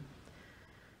 Anne.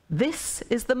 This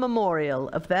is the memorial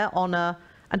of their honour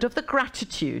and of the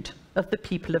gratitude of the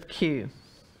people of Kew."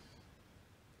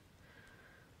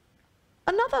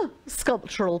 Another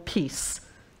sculptural piece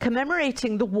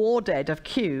commemorating the war dead of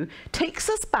Kew takes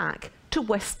us back to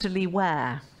Westerly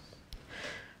Ware.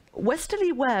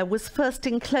 Westerly Ware was first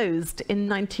enclosed in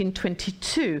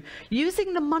 1922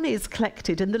 using the monies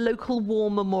collected in the local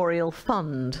War Memorial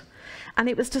Fund, and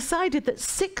it was decided that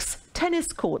 6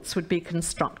 tennis courts would be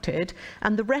constructed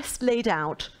and the rest laid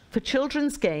out for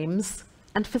children's games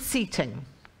and for seating.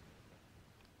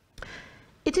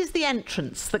 It is the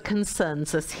entrance that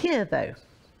concerns us here, though,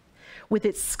 with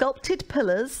its sculpted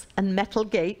pillars and metal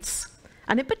gates,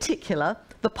 and in particular,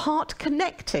 the part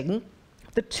connecting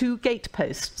the 2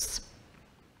 gateposts.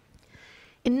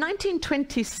 In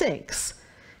 1926,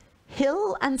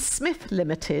 Hill and Smith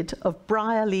Limited of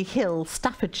Brierley Hill,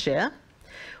 Staffordshire,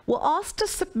 were asked to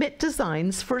submit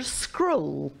designs for a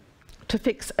scroll to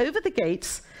fix over the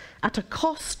gates at a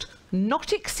cost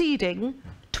not exceeding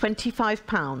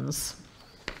 £25.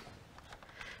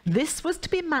 This was to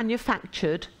be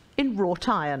manufactured in wrought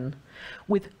iron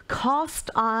with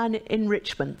cast iron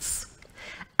enrichments.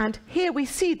 And here we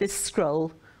see this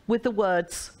scroll with the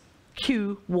words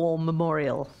Kew War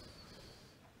Memorial.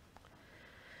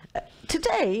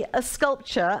 Today, a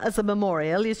sculpture as a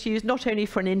memorial is used not only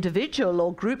for an individual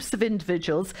or groups of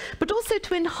individuals, but also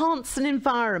to enhance an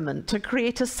environment, to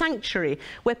create a sanctuary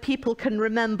where people can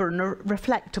remember and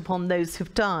reflect upon those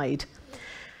who've died.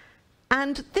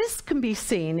 And this can be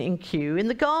seen in Kew in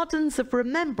the Gardens of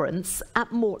Remembrance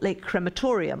at Mortlake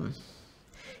Crematorium.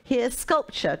 Here,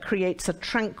 sculpture creates a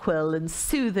tranquil and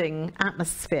soothing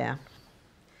atmosphere.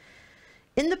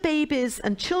 In the Babies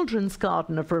and Children's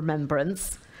Garden of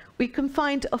Remembrance, we can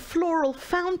find a floral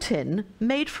fountain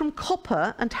made from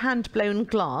copper and hand-blown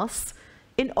glass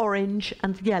in orange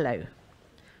and yellow.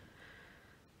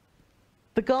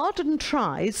 The garden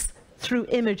tries, through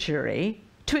imagery,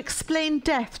 to explain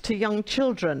death to young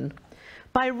children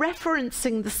by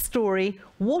referencing the story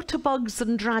Waterbugs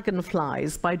and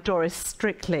Dragonflies by Doris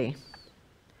Strickley.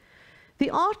 The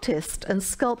artist and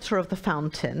sculptor of the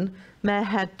fountain,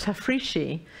 Meherhed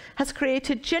Tafrishi, has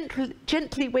created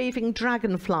gently waving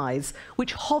dragonflies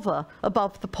which hover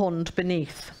above the pond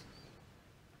beneath.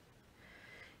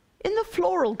 In the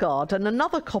floral garden,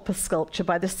 another copper sculpture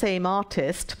by the same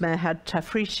artist, Meherhed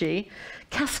Tafrishi,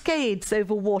 cascades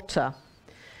over water.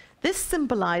 This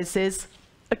symbolizes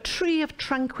a tree of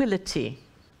tranquility,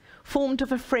 formed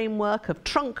of a framework of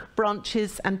trunk,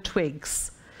 branches, and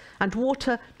twigs, and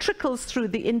water trickles through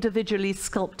the individually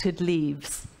sculpted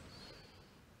leaves.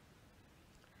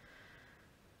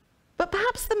 But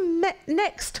perhaps the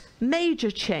next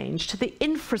major change to the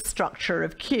infrastructure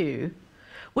of Kew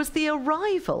was the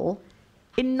arrival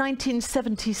in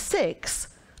 1976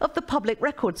 of the Public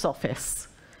Records Office,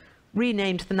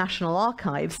 renamed the National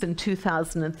Archives in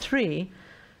 2003,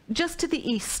 just to the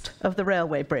east of the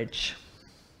railway bridge.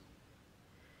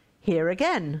 Here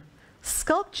again,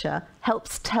 sculpture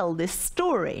helps tell this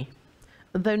story,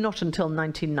 though not until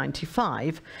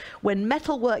 1995, when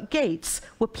metalwork gates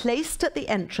were placed at the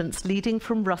entrance leading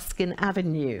from Ruskin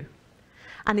Avenue.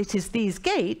 And it is these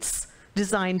gates,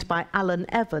 designed by Alan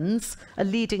Evans, a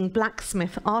leading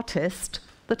blacksmith artist,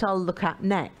 that I'll look at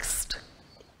next.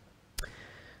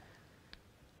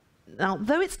 Now,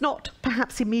 though it's not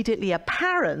perhaps immediately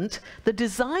apparent, the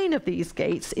design of these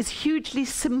gates is hugely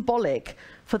symbolic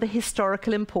for the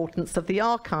historical importance of the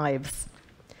archives.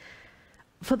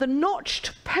 For the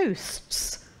notched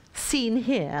posts seen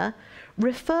here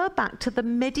refer back to the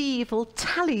medieval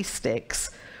tally sticks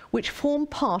which form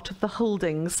part of the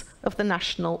holdings of the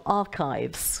National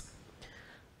Archives.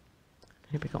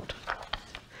 Here we go.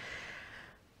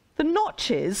 The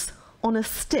notches on a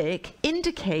stick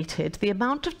indicated the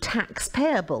amount of tax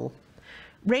payable,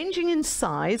 ranging in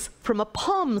size from a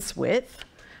palm's width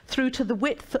through to the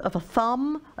width of a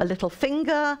thumb, a little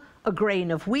finger, a grain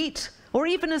of wheat, or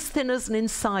even as thin as an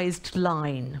incised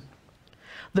line.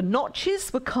 The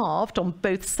notches were carved on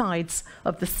both sides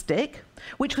of the stick,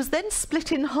 which was then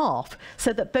split in half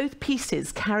so that both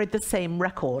pieces carried the same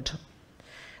record.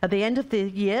 At the end of the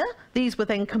year, these were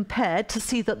then compared to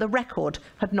see that the record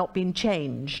had not been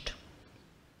changed.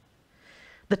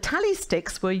 The tally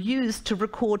sticks were used to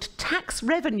record tax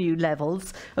revenue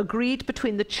levels agreed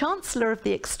between the Chancellor of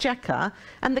the Exchequer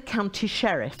and the county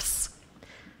sheriffs.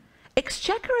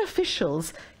 Exchequer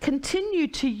officials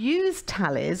continued to use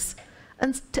tallies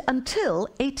until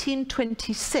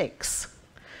 1826,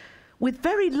 with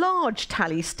very large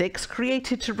tally sticks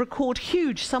created to record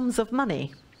huge sums of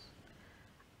money.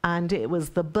 And it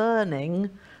was the burning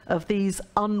of these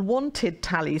unwanted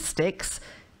tally sticks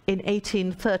in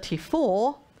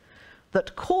 1834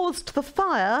 that caused the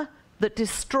fire that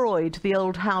destroyed the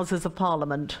old Houses of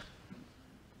Parliament.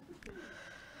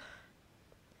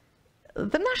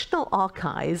 The National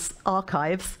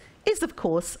Archives is, of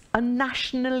course, a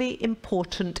nationally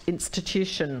important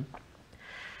institution.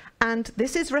 And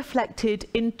this is reflected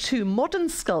in two modern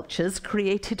sculptures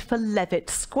created for Levitt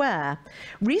Square,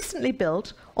 recently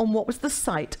built on what was the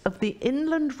site of the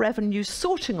Inland Revenue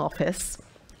Sorting Office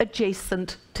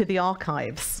adjacent to the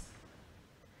archives.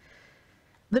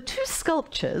 The two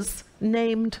sculptures,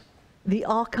 named the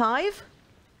Archive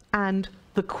and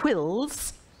the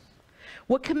Quills,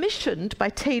 were commissioned by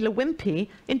Taylor Wimpey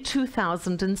in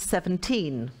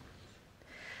 2017.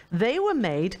 They were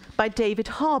made by David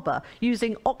Harbour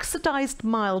using oxidized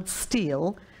mild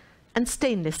steel and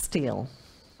stainless steel.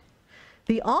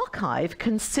 The archive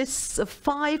consists of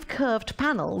 5 curved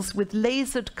panels with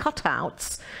lasered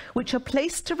cutouts which are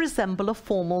placed to resemble a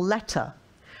formal letter,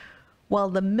 while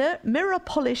the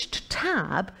mirror-polished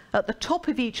tab at the top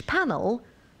of each panel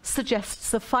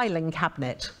suggests a filing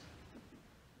cabinet.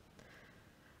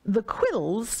 The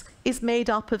Quills is made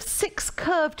up of 6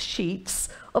 curved sheets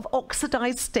of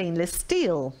oxidized stainless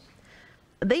steel.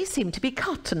 They seem to be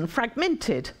cut and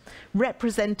fragmented,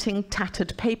 representing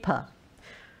tattered paper,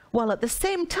 while at the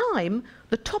same time,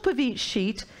 the top of each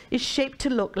sheet is shaped to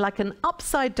look like an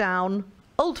upside-down,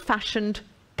 old-fashioned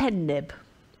pen nib.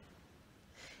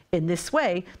 In this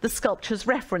way, the sculptures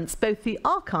reference both the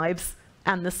archives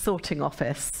and the sorting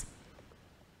office.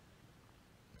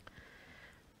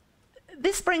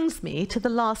 this brings me to the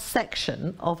last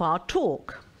section of our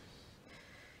talk.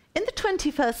 In the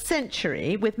 21st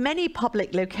century, with many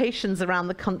public locations around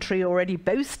the country already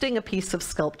boasting a piece of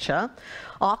sculpture,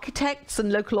 architects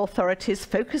and local authorities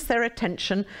focus their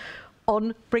attention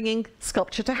on bringing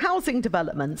sculpture to housing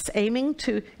developments, aiming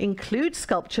to include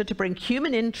sculpture to bring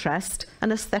human interest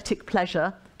and aesthetic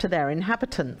pleasure to their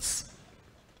inhabitants.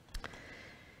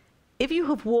 If you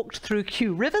have walked through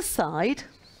Kew Riverside,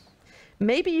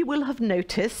 maybe you will have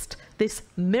noticed this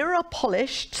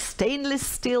mirror-polished stainless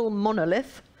steel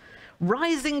monolith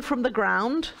rising from the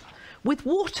ground with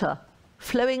water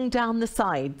flowing down the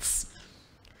sides.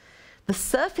 The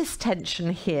surface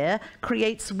tension here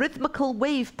creates rhythmical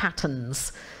wave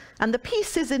patterns, and the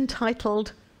piece is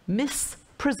entitled Miss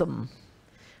Prism,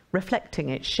 reflecting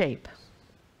its shape.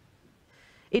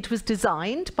 It was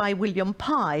designed by William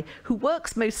Pye, who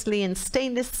works mostly in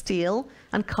stainless steel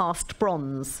and cast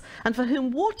bronze, and for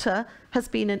whom water has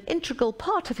been an integral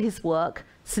part of his work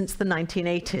since the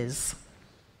 1980s.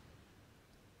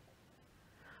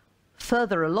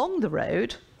 Further along the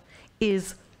road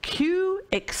is Kew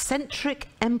Eccentric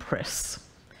Empress,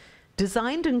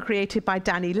 designed and created by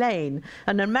Danny Lane,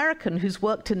 an American who's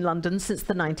worked in London since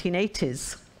the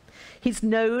 1980s. He's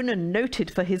known and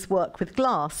noted for his work with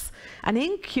glass, and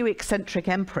in Kew Eccentric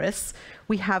Empress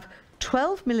we have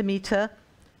 12mm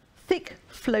thick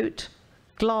float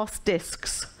glass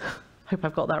discs, hope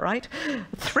I've got that right,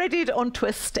 threaded onto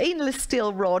a stainless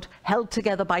steel rod held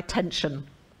together by tension.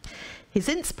 His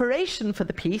inspiration for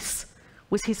the piece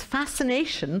was his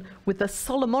fascination with the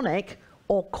Solomonic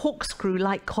or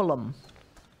corkscrew-like column.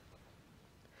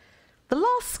 The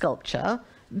last sculpture,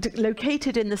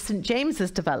 located in the St. James's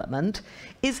development,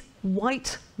 is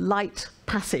White Light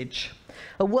Passage,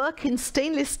 a work in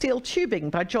stainless steel tubing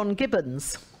by John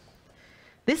Gibbons.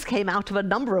 This came out of a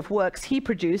number of works he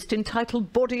produced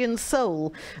entitled Body and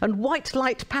Soul, and White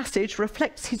Light Passage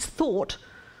reflects his thoughts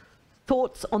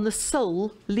on the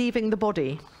soul leaving the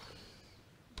body.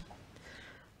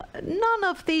 None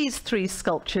of these three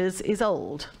sculptures is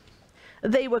old.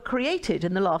 They were created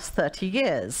in the last 30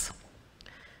 years.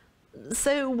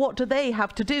 So what do they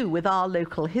have to do with our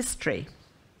local history?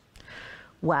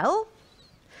 Well,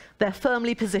 they're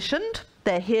firmly positioned,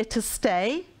 they're here to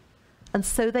stay, and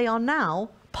so they are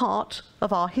now part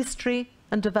of our history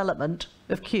and development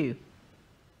of Kew.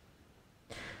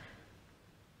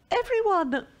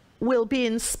 Everyone will be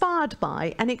inspired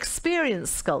by and experience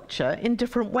sculpture in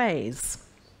different ways.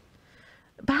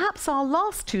 Perhaps our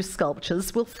last two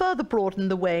sculptures will further broaden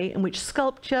the way in which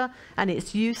sculpture and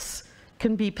its use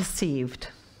can be perceived.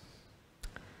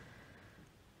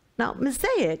 Now,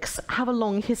 mosaics have a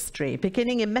long history,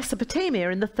 beginning in Mesopotamia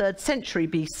in the 3rd century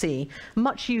BC,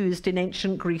 much used in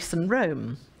ancient Greece and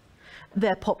Rome.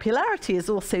 Their popularity is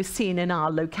also seen in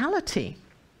our locality.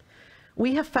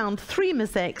 We have found 3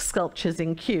 mosaic sculptures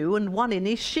in Kew and 1 in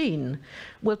East Sheen.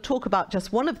 We'll talk about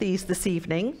just one of these this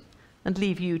evening and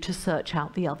leave you to search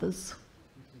out the others.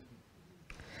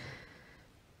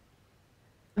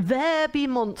 There Be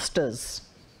Monsters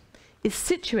is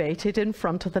situated in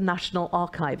front of the National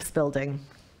Archives building.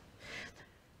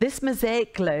 This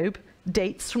mosaic globe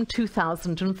dates from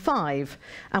 2005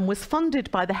 and was funded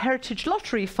by the Heritage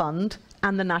Lottery Fund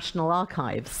and the National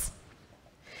Archives.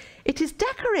 It is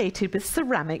decorated with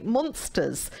ceramic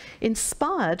monsters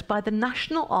inspired by the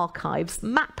National Archives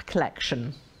map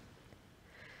collection.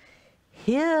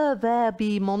 Here There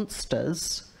Be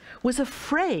Monsters was a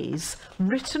phrase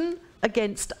written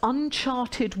against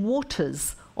uncharted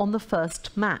waters on the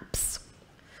first maps.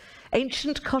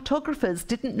 Ancient cartographers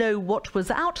didn't know what was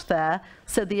out there,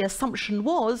 so the assumption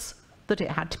was that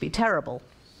it had to be terrible.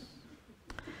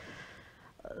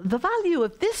 The value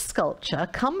of this sculpture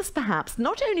comes perhaps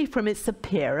not only from its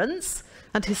appearance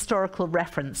and historical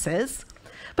references,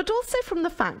 but also from the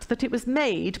fact that it was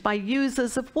made by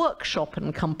users of Workshop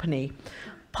and Company,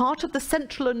 part of the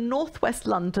Central and North West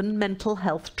London Mental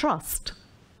Health Trust.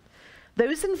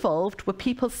 Those involved were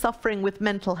people suffering with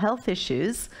mental health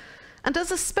issues, and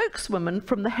as a spokeswoman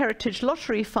from the Heritage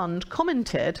Lottery Fund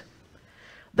commented,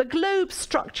 "The globe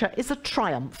structure is a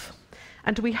triumph,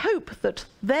 and we hope that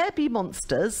There Be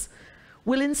Monsters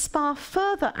will inspire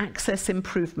further access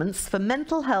improvements for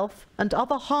mental health and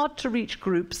other hard-to-reach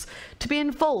groups to be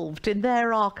involved in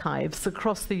their archives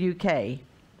across the UK.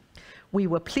 We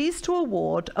were pleased to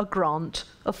award a grant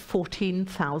of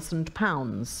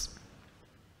 £14,000.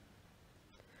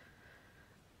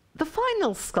 The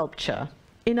final sculpture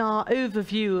in our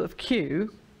overview of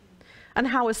Kew, and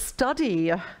how a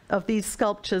study of these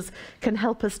sculptures can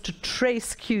help us to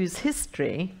trace Kew's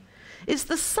history, is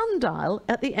the sundial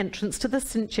at the entrance to the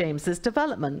St. James's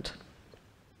development.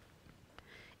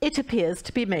 it appears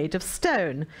to be made of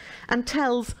stone and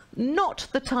tells not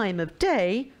the time of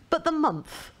day, but the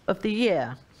month of the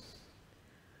year.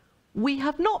 We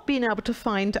have not been able to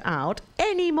find out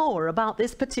any more about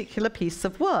this particular piece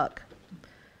of work.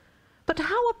 But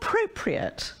how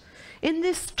appropriate in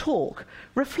this talk,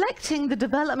 reflecting the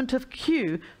development of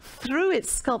Kew through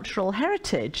its sculptural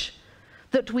heritage,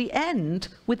 that we end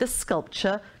with a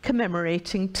sculpture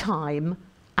commemorating time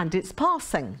and its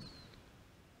passing.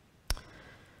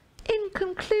 In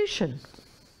conclusion,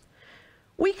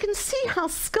 we can see how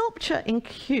sculpture in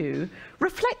Kew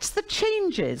reflects the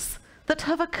changes that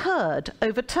have occurred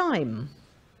over time.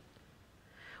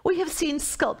 We have seen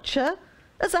sculpture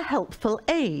as a helpful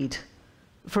aid,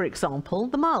 for example,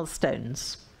 the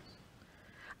milestones,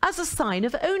 as a sign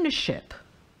of ownership,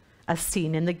 as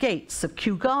seen in the gates of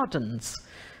Kew Gardens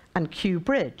and Kew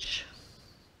Bridge,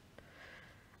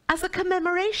 as a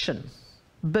commemoration,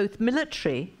 both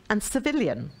military and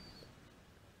civilian,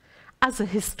 as a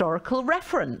historical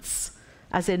reference,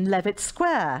 as in Levitt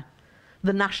Square,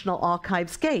 the National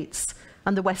Archives gates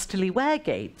and the Westerly Ware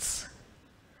gates.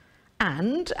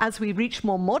 And as we reach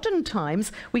more modern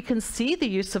times, we can see the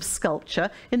use of sculpture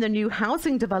in the new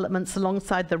housing developments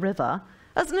alongside the river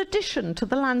as an addition to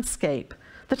the landscape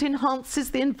that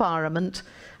enhances the environment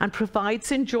and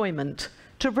provides enjoyment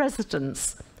to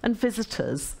residents and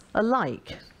visitors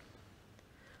alike.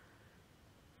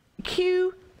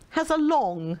 Kew has a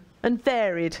long and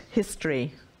varied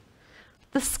history.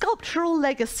 The sculptural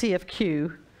legacy of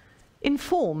Kew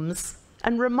informs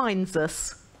and reminds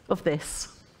us of this.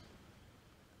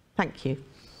 Thank you.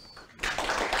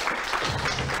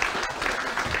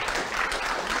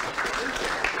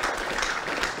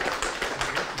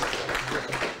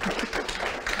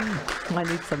 I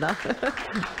need some now.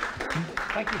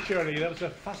 Thank you, Shirley. That was a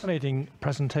fascinating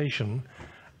presentation.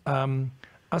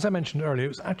 As I mentioned earlier, it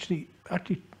was actually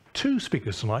two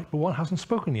speakers tonight, but one hasn't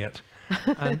spoken yet.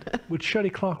 And would Shirley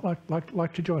Clark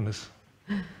like to join us?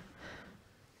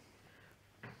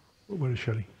 Where is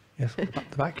Shirley? Yes, at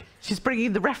the back. She's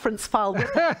bringing the reference file with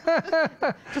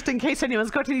her, just in case anyone's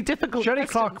got any difficult Shirley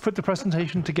questions. Clark put the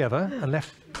presentation together and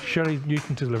left Shirley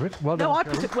Newton to deliver it. Well done, No, I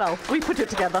Shirley. put it, well, we put it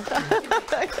together.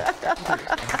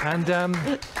 And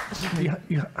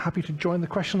you happy to join the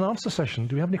question and answer session?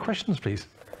 Do we have any questions, please?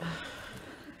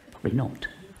 Probably not.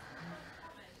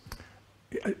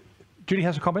 Judy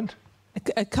has a comment.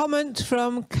 A comment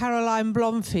from Caroline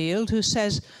Blomfield, who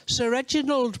says, Sir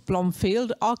Reginald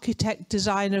Blomfield, architect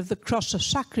designer of the Cross of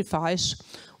Sacrifice,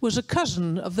 was a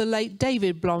cousin of the late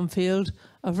David Blomfield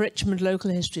of Richmond Local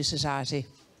History Society.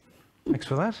 Thanks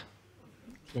for that.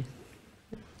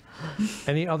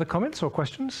 Any other comments or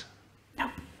questions?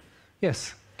 No.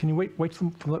 Yes. Can you wait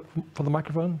for the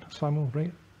microphone? Simon will bring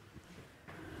it.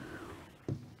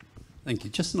 Thank you.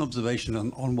 Just an observation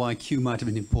on why Kew might have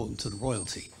been important to the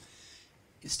royalty.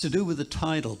 It's to do with the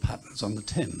tidal patterns on the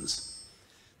Thames.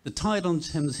 The tide on the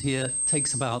Thames here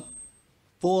takes about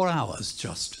 4 hours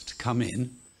just to come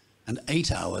in and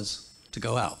 8 hours to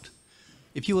go out.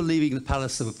 If you were leaving the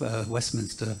Palace of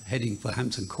Westminster heading for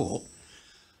Hampton Court,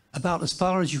 about as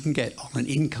far as you can get on an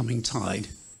incoming tide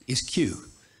is Kew.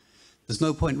 There's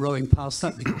no point rowing past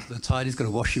that because the tide is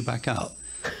going to wash you back out.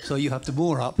 So you have to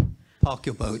moor up, park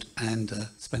your boat and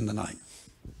spend the night.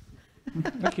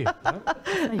 Thank you.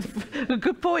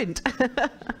 Good point.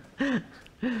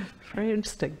 Very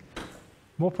interesting.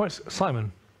 More points.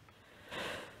 Simon.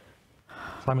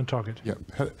 Simon Target. Yeah,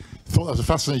 thought that was a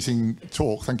fascinating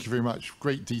talk. Thank you very much.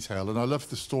 Great detail. And I love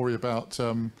the story about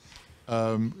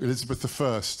Elizabeth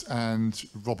I and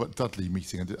Robert Dudley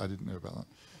meeting. I didn't know about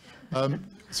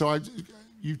that.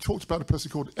 You talked about a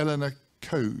person called Eleanor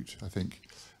Code, I think.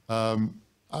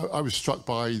 I was struck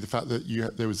by the fact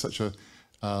that there was such a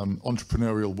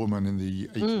entrepreneurial woman in the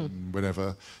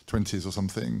 20s or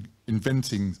something,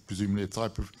 inventing presumably a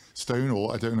type of stone,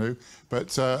 or I don't know.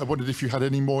 But I wondered if you had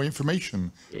any more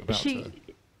information about her.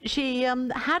 She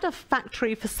had a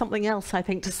factory for something else, I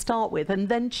think, to start with, and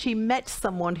then she met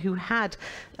someone who had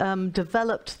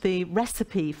developed the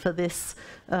recipe for this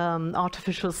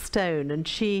artificial stone, and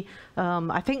she,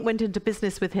 I think, went into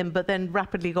business with him, but then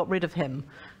rapidly got rid of him.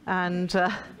 And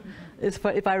if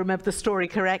I remember the story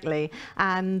correctly,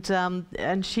 and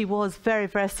she was very,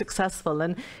 very successful.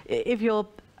 And if you're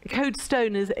Code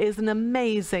stone is an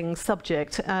amazing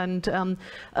subject, and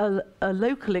a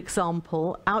local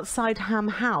example, outside Ham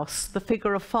House, the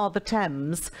figure of Father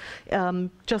Thames,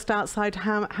 just outside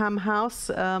Ham House,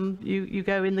 you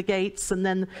go in the gates and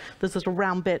then there's a little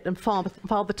round bit and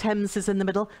Father Thames is in the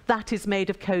middle. That is made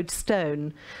of Code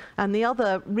stone. And the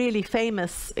other really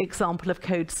famous example of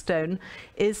Code stone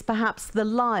is perhaps the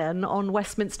lion on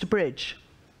Westminster Bridge.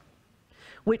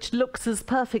 which looks as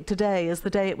perfect today as the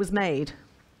day it was made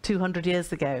 200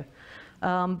 years ago.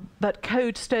 But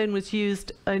code stone was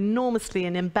used enormously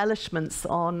in embellishments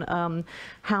on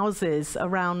houses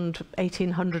around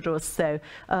 1800 or so.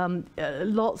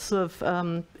 Lots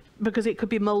of, because it could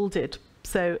be moulded.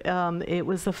 So it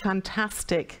was a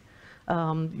fantastic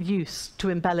use to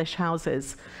embellish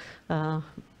houses. So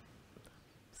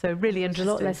really interesting. It's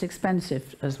a lot less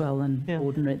expensive as well than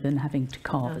ordinary, than having to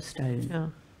carve a stone. Yeah.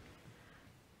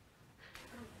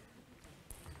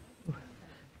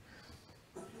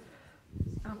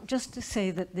 Just to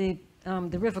say that the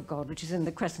river god, which is in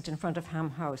the crescent in front of Ham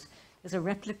House, there's a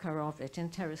replica of it in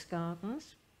Terrace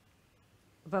Gardens,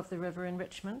 above the river in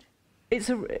Richmond.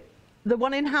 The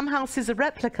one in Ham House is a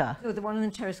replica? No, the one in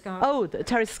the Terrace Gardens. Oh, the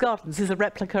Terrace Gardens is a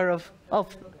replica of...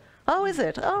 Oh, is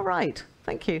it? Oh, right.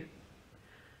 Thank you.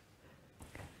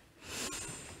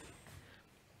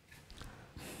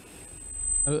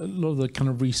 A lot of the kind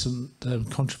of recent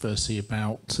controversy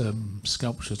about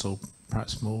sculptures, or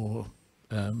perhaps more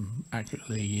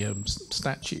accurately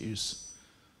statues,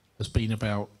 has been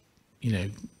about, you know,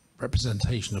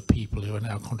 representation of people who are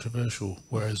now controversial,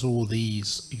 whereas all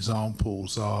these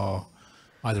examples are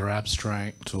either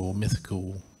abstract or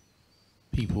mythical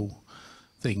people,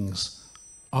 things.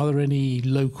 Are there any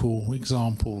local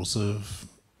examples of,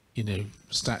 you know,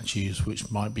 statues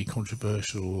which might be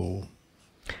controversial or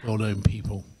well-known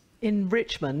people? In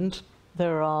Richmond,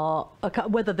 there are,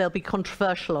 whether they'll be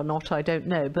controversial or not, I don't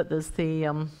know, but there's the,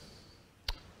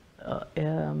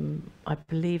 I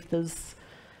believe there's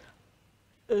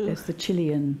the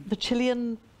Chilean... The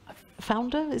Chilean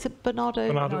founder, is it Bernardo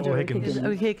O'Higgins.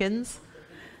 O'Higgins?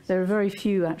 There are very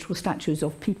few actual statues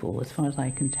of people, as far as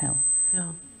I can tell.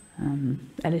 Yeah.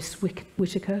 Ellis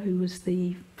Whitaker, who was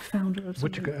the founder of...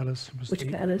 Whitaker Ellis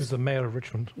Ellis was the mayor of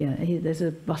Richmond. Yeah, there's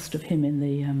a bust of him in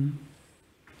the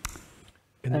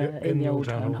old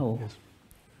town hall. Yes.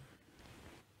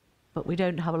 But we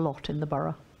don't have a lot in the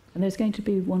borough. And there's going to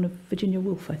be one of Virginia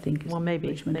Woolf, I think. Well,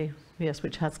 maybe, yes,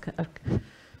 which has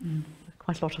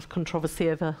quite a lot of controversy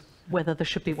over whether there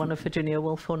should be one of Virginia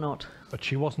Woolf or not. But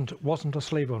she wasn't a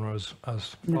slave owner, as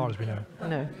far as we know.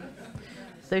 No.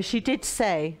 Though she did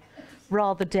say,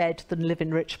 rather dead than live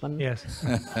in Richmond. Yes.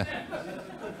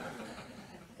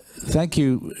 Thank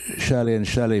you, Shirley and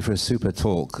Shirley, for a super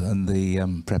talk and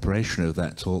the preparation of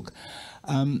that talk.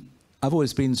 I've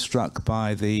always been struck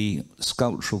by the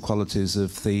sculptural qualities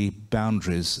of the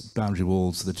boundary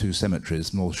walls of the two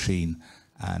cemeteries, North Sheen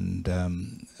and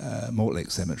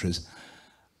Mortlake cemeteries.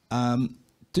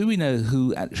 Do we know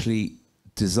who actually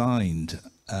designed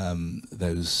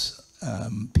those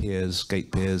piers,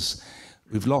 gate piers?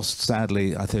 We've lost,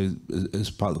 sadly, I think, as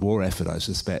part of the war effort, I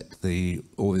suspect,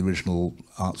 all the original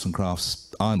arts and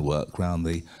crafts ironwork around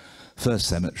the first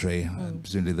cemetery, and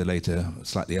presumably the later,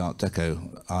 slightly Art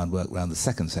Deco ironwork around the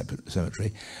second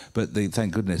cemetery. But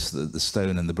thank goodness that the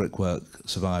stone and the brickwork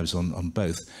survives on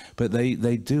both. But they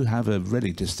do have a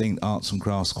really distinct arts and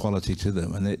crafts quality to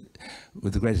them, and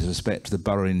with the greatest respect to the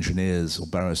borough engineers or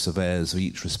borough surveyors of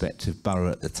each respective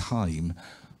borough at the time,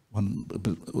 one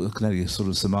can only sort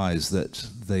of surmise that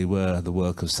they were the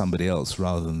work of somebody else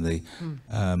rather than the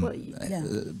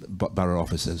borough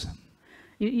officers.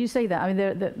 You say that. I mean,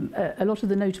 a lot of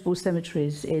the notable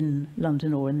cemeteries in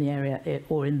London or in the area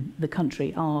or in the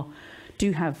country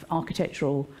do have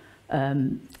architectural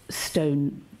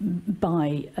stone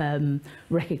by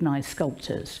recognised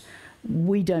sculptors.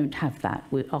 We don't have that.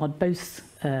 Both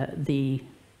the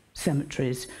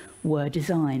cemeteries were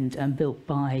designed and built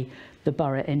by the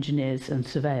borough engineers and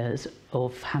surveyors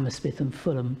of Hammersmith and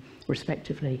Fulham,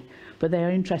 respectively. But they are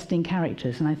interesting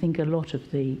characters, and I think a lot of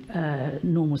the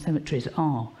normal cemeteries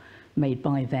are made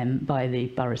by them, by the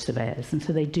borough surveyors, and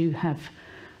so they do have,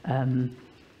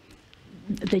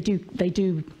 they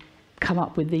do come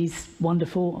up with these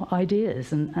wonderful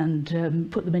ideas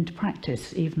and put them into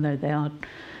practice, even though they are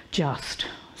just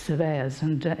surveyors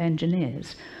and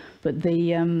engineers. But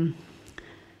the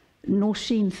North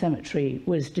Sheen Cemetery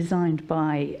was designed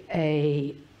by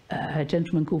a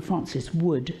gentleman called Francis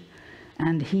Wood,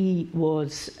 and he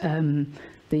was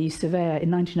the surveyor.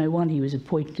 In 1901 he was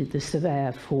appointed the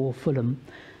surveyor for Fulham,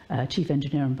 chief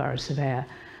engineer and borough surveyor,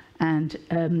 and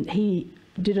he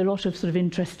did a lot of sort of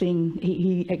interesting,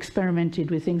 he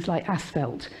experimented with things like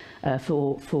asphalt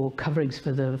for coverings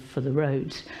for the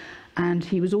roads, and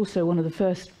he was also one of the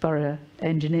first borough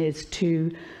engineers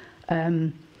to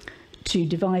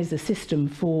devise a system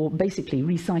for basically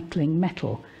recycling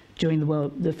metal. During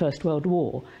the First World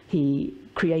War, he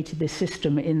created this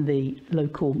system in the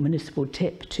local municipal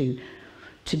tip to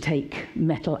take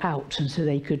metal out, and so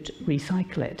they could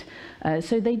recycle it.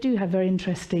 So they do have very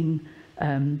interesting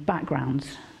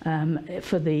backgrounds.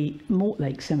 For the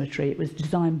Mortlake Cemetery, it was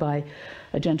designed by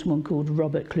a gentleman called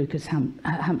Robert Clucas,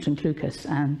 Hampton Clucas,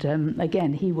 and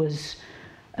again, he was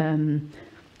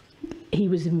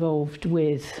involved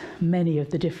with many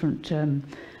of the different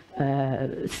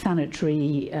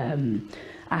sanitary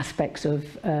aspects of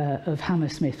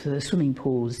Hammersmith, the swimming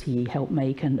pools he helped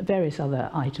make, and various other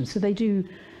items. So they're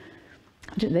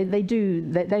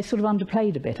sort of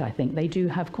underplayed a bit, I think. They do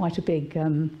have quite a big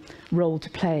role to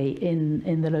play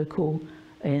in their local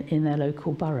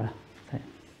borough. So.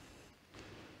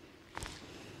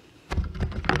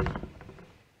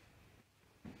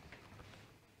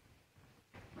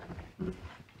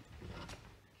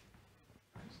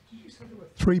 Did you say there were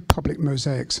 3 public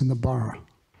mosaics in the borough?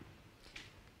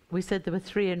 We said there were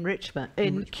 3 in Richmond,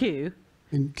 in Kew.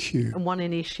 In Kew. And 1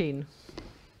 in East Sheen.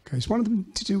 Okay, is one of them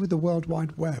to do with the World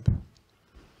Wide Web?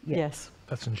 Yes.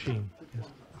 That's in Sheen. Yes.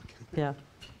 Yeah,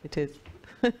 it is.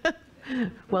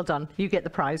 Well done. You get the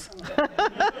prize.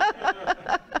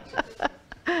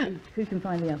 Who can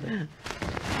find the other?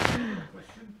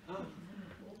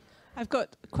 I've got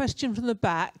a question from the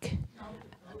back.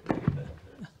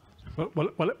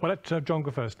 Well, let John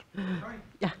go first.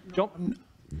 Yeah. John.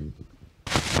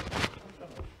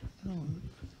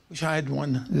 Wish I had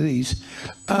one of these.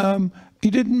 You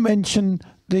didn't mention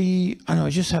the, I know I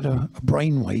just had a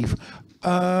brainwave,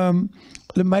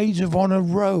 the Maids of Honour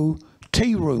Row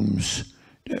tea rooms.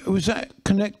 Was that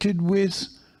connected with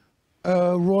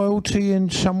royalty in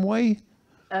some way?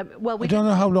 Well, I don't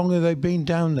know how long have they been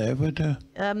down there, but...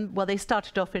 well, they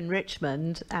started off in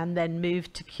Richmond and then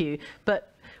moved to Kew, but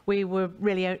we were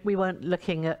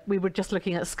just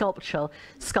looking at sculpture,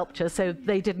 so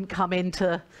they didn't come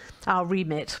into our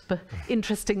remit, but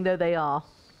interesting though they are.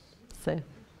 So.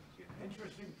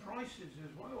 Interesting prices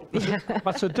as well.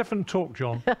 That's a different talk,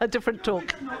 John. A different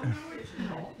talk.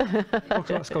 Talk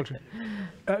about sculpture.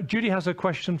 Judy has a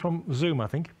question from Zoom, I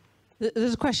think.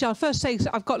 There's a question. I'll first say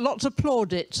I've got lots of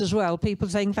plaudits as well, people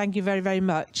saying thank you very, very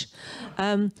much.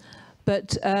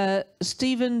 But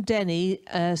Stephen Denny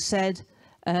said,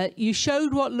 you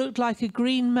showed what looked like a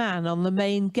green man on the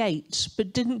main gates,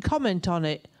 but didn't comment on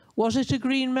it. Was it a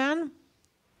green man?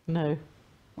 No.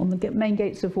 On the main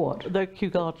gates of what? The Kew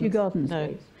Gardens. Kew Gardens. No.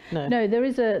 Gates. No. No, there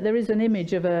is an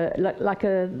image of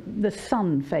the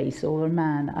sun face or a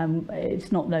man.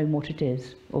 It's not known what it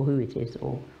is or who it is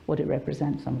or what it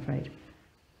represents, I'm afraid.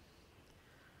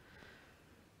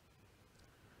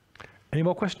 Any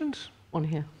more questions? On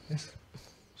here. Yes.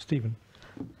 Stephen.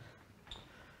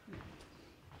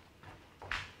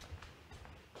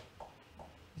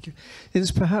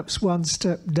 It's perhaps one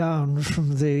step down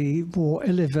from the more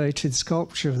elevated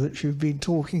sculpture that you've been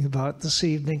talking about this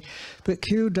evening, but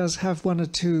Kew does have 1 or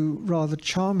 2 rather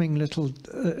charming little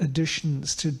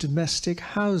additions to domestic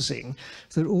housing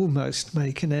that almost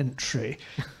make an entry.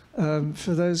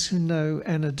 For those who know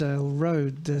Ennerdale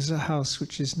Road, there's a house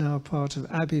which is now part of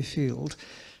Abbeyfield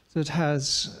that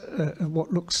has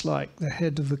what looks like the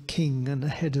head of a king and the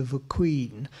head of a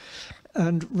queen.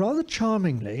 And rather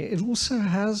charmingly, it also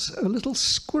has a little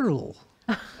squirrel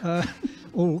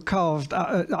all carved.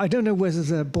 I don't know whether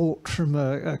they're bought from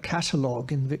a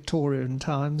catalogue in Victorian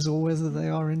times or whether they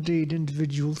are indeed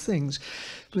individual things.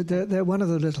 But they're one of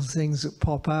the little things that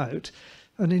pop out.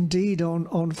 And indeed,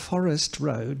 on Forest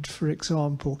Road, for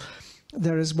example,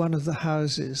 there is one of the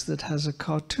houses that has a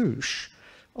cartouche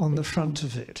on the front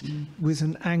of it with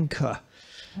an anchor.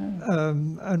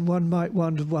 And one might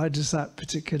wonder, why does that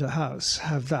particular house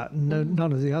have that and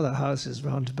none of the other houses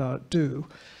round about do?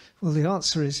 Well, the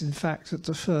answer is, in fact, that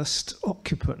the first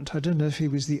occupant, I don't know if he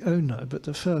was the owner, but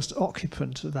the first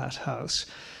occupant of that house,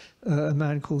 a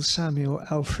man called Samuel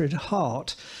Alfred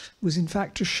Hart, was in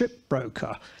fact a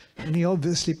shipbroker. And he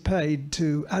obviously paid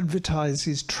to advertise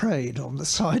his trade on the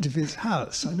side of his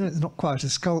house. I know it's not quite a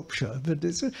sculpture, but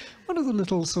it's one of the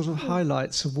little sort of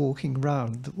highlights of walking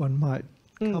round that one might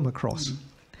come across.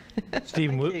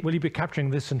 Stephen, will you be capturing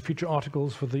this in future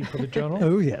articles for the journal?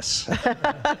 Oh, yes.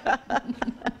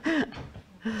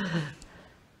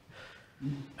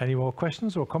 Any more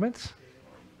questions or comments?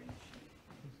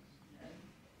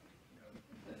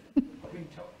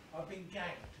 I've been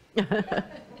gagged.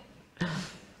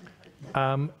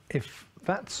 If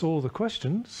that's all the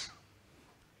questions,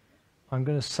 I'm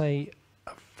going to say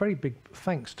a very big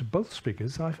thanks to both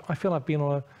speakers. I feel I've been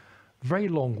on a very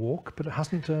long walk, but it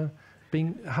hasn't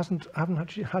haven't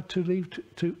actually had to leave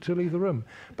the room.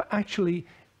 But actually,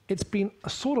 it's been a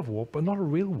sort of walk, but not a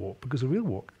real walk, because a real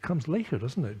walk comes later,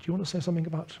 doesn't it? Do you want to say something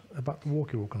about the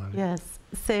walk you're organising? Yes.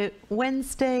 So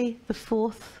Wednesday, the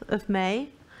 4th of May,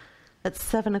 at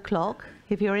 7 o'clock.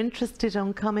 If you're interested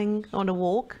on coming on a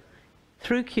walk,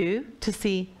 through Kew to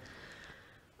see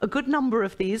a good number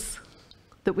of these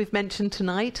that we've mentioned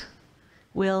tonight.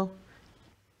 You'll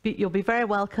be very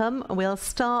welcome. We'll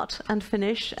start and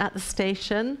finish at the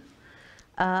station.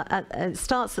 It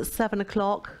starts at 7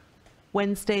 o'clock,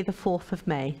 Wednesday the 4th of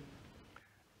May.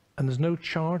 And there's no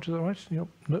charge, is that right? You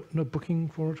know, no booking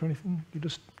for it or anything? You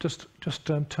just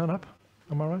turn up,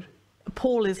 am I right?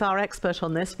 Paul is our expert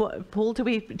on this. Paul, do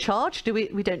we charge?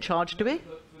 We don't charge, do we?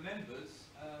 For members,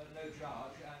 no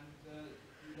charge, and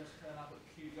you just turn up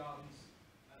at Kew Gardens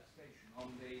station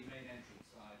on the main entrance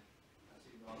side,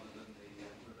 rather than the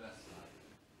reverse side.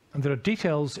 And there are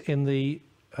details in the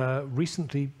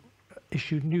recently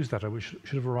issued newsletter, which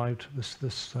should have arrived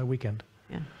this weekend.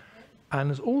 Yeah. And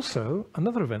there's also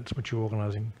another event which you're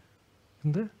organising,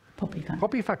 isn't there? Poppy Factory.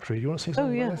 Poppy Factory. Do you want to say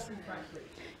something about this?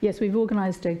 Yes, we've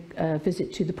organised a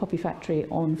visit to the Poppy Factory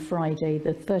on Friday,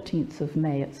 the 13th of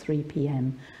May at 3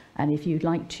 p.m. And if you'd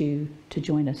like to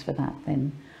join us for that,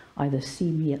 then either see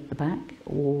me at the back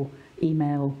or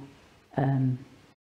email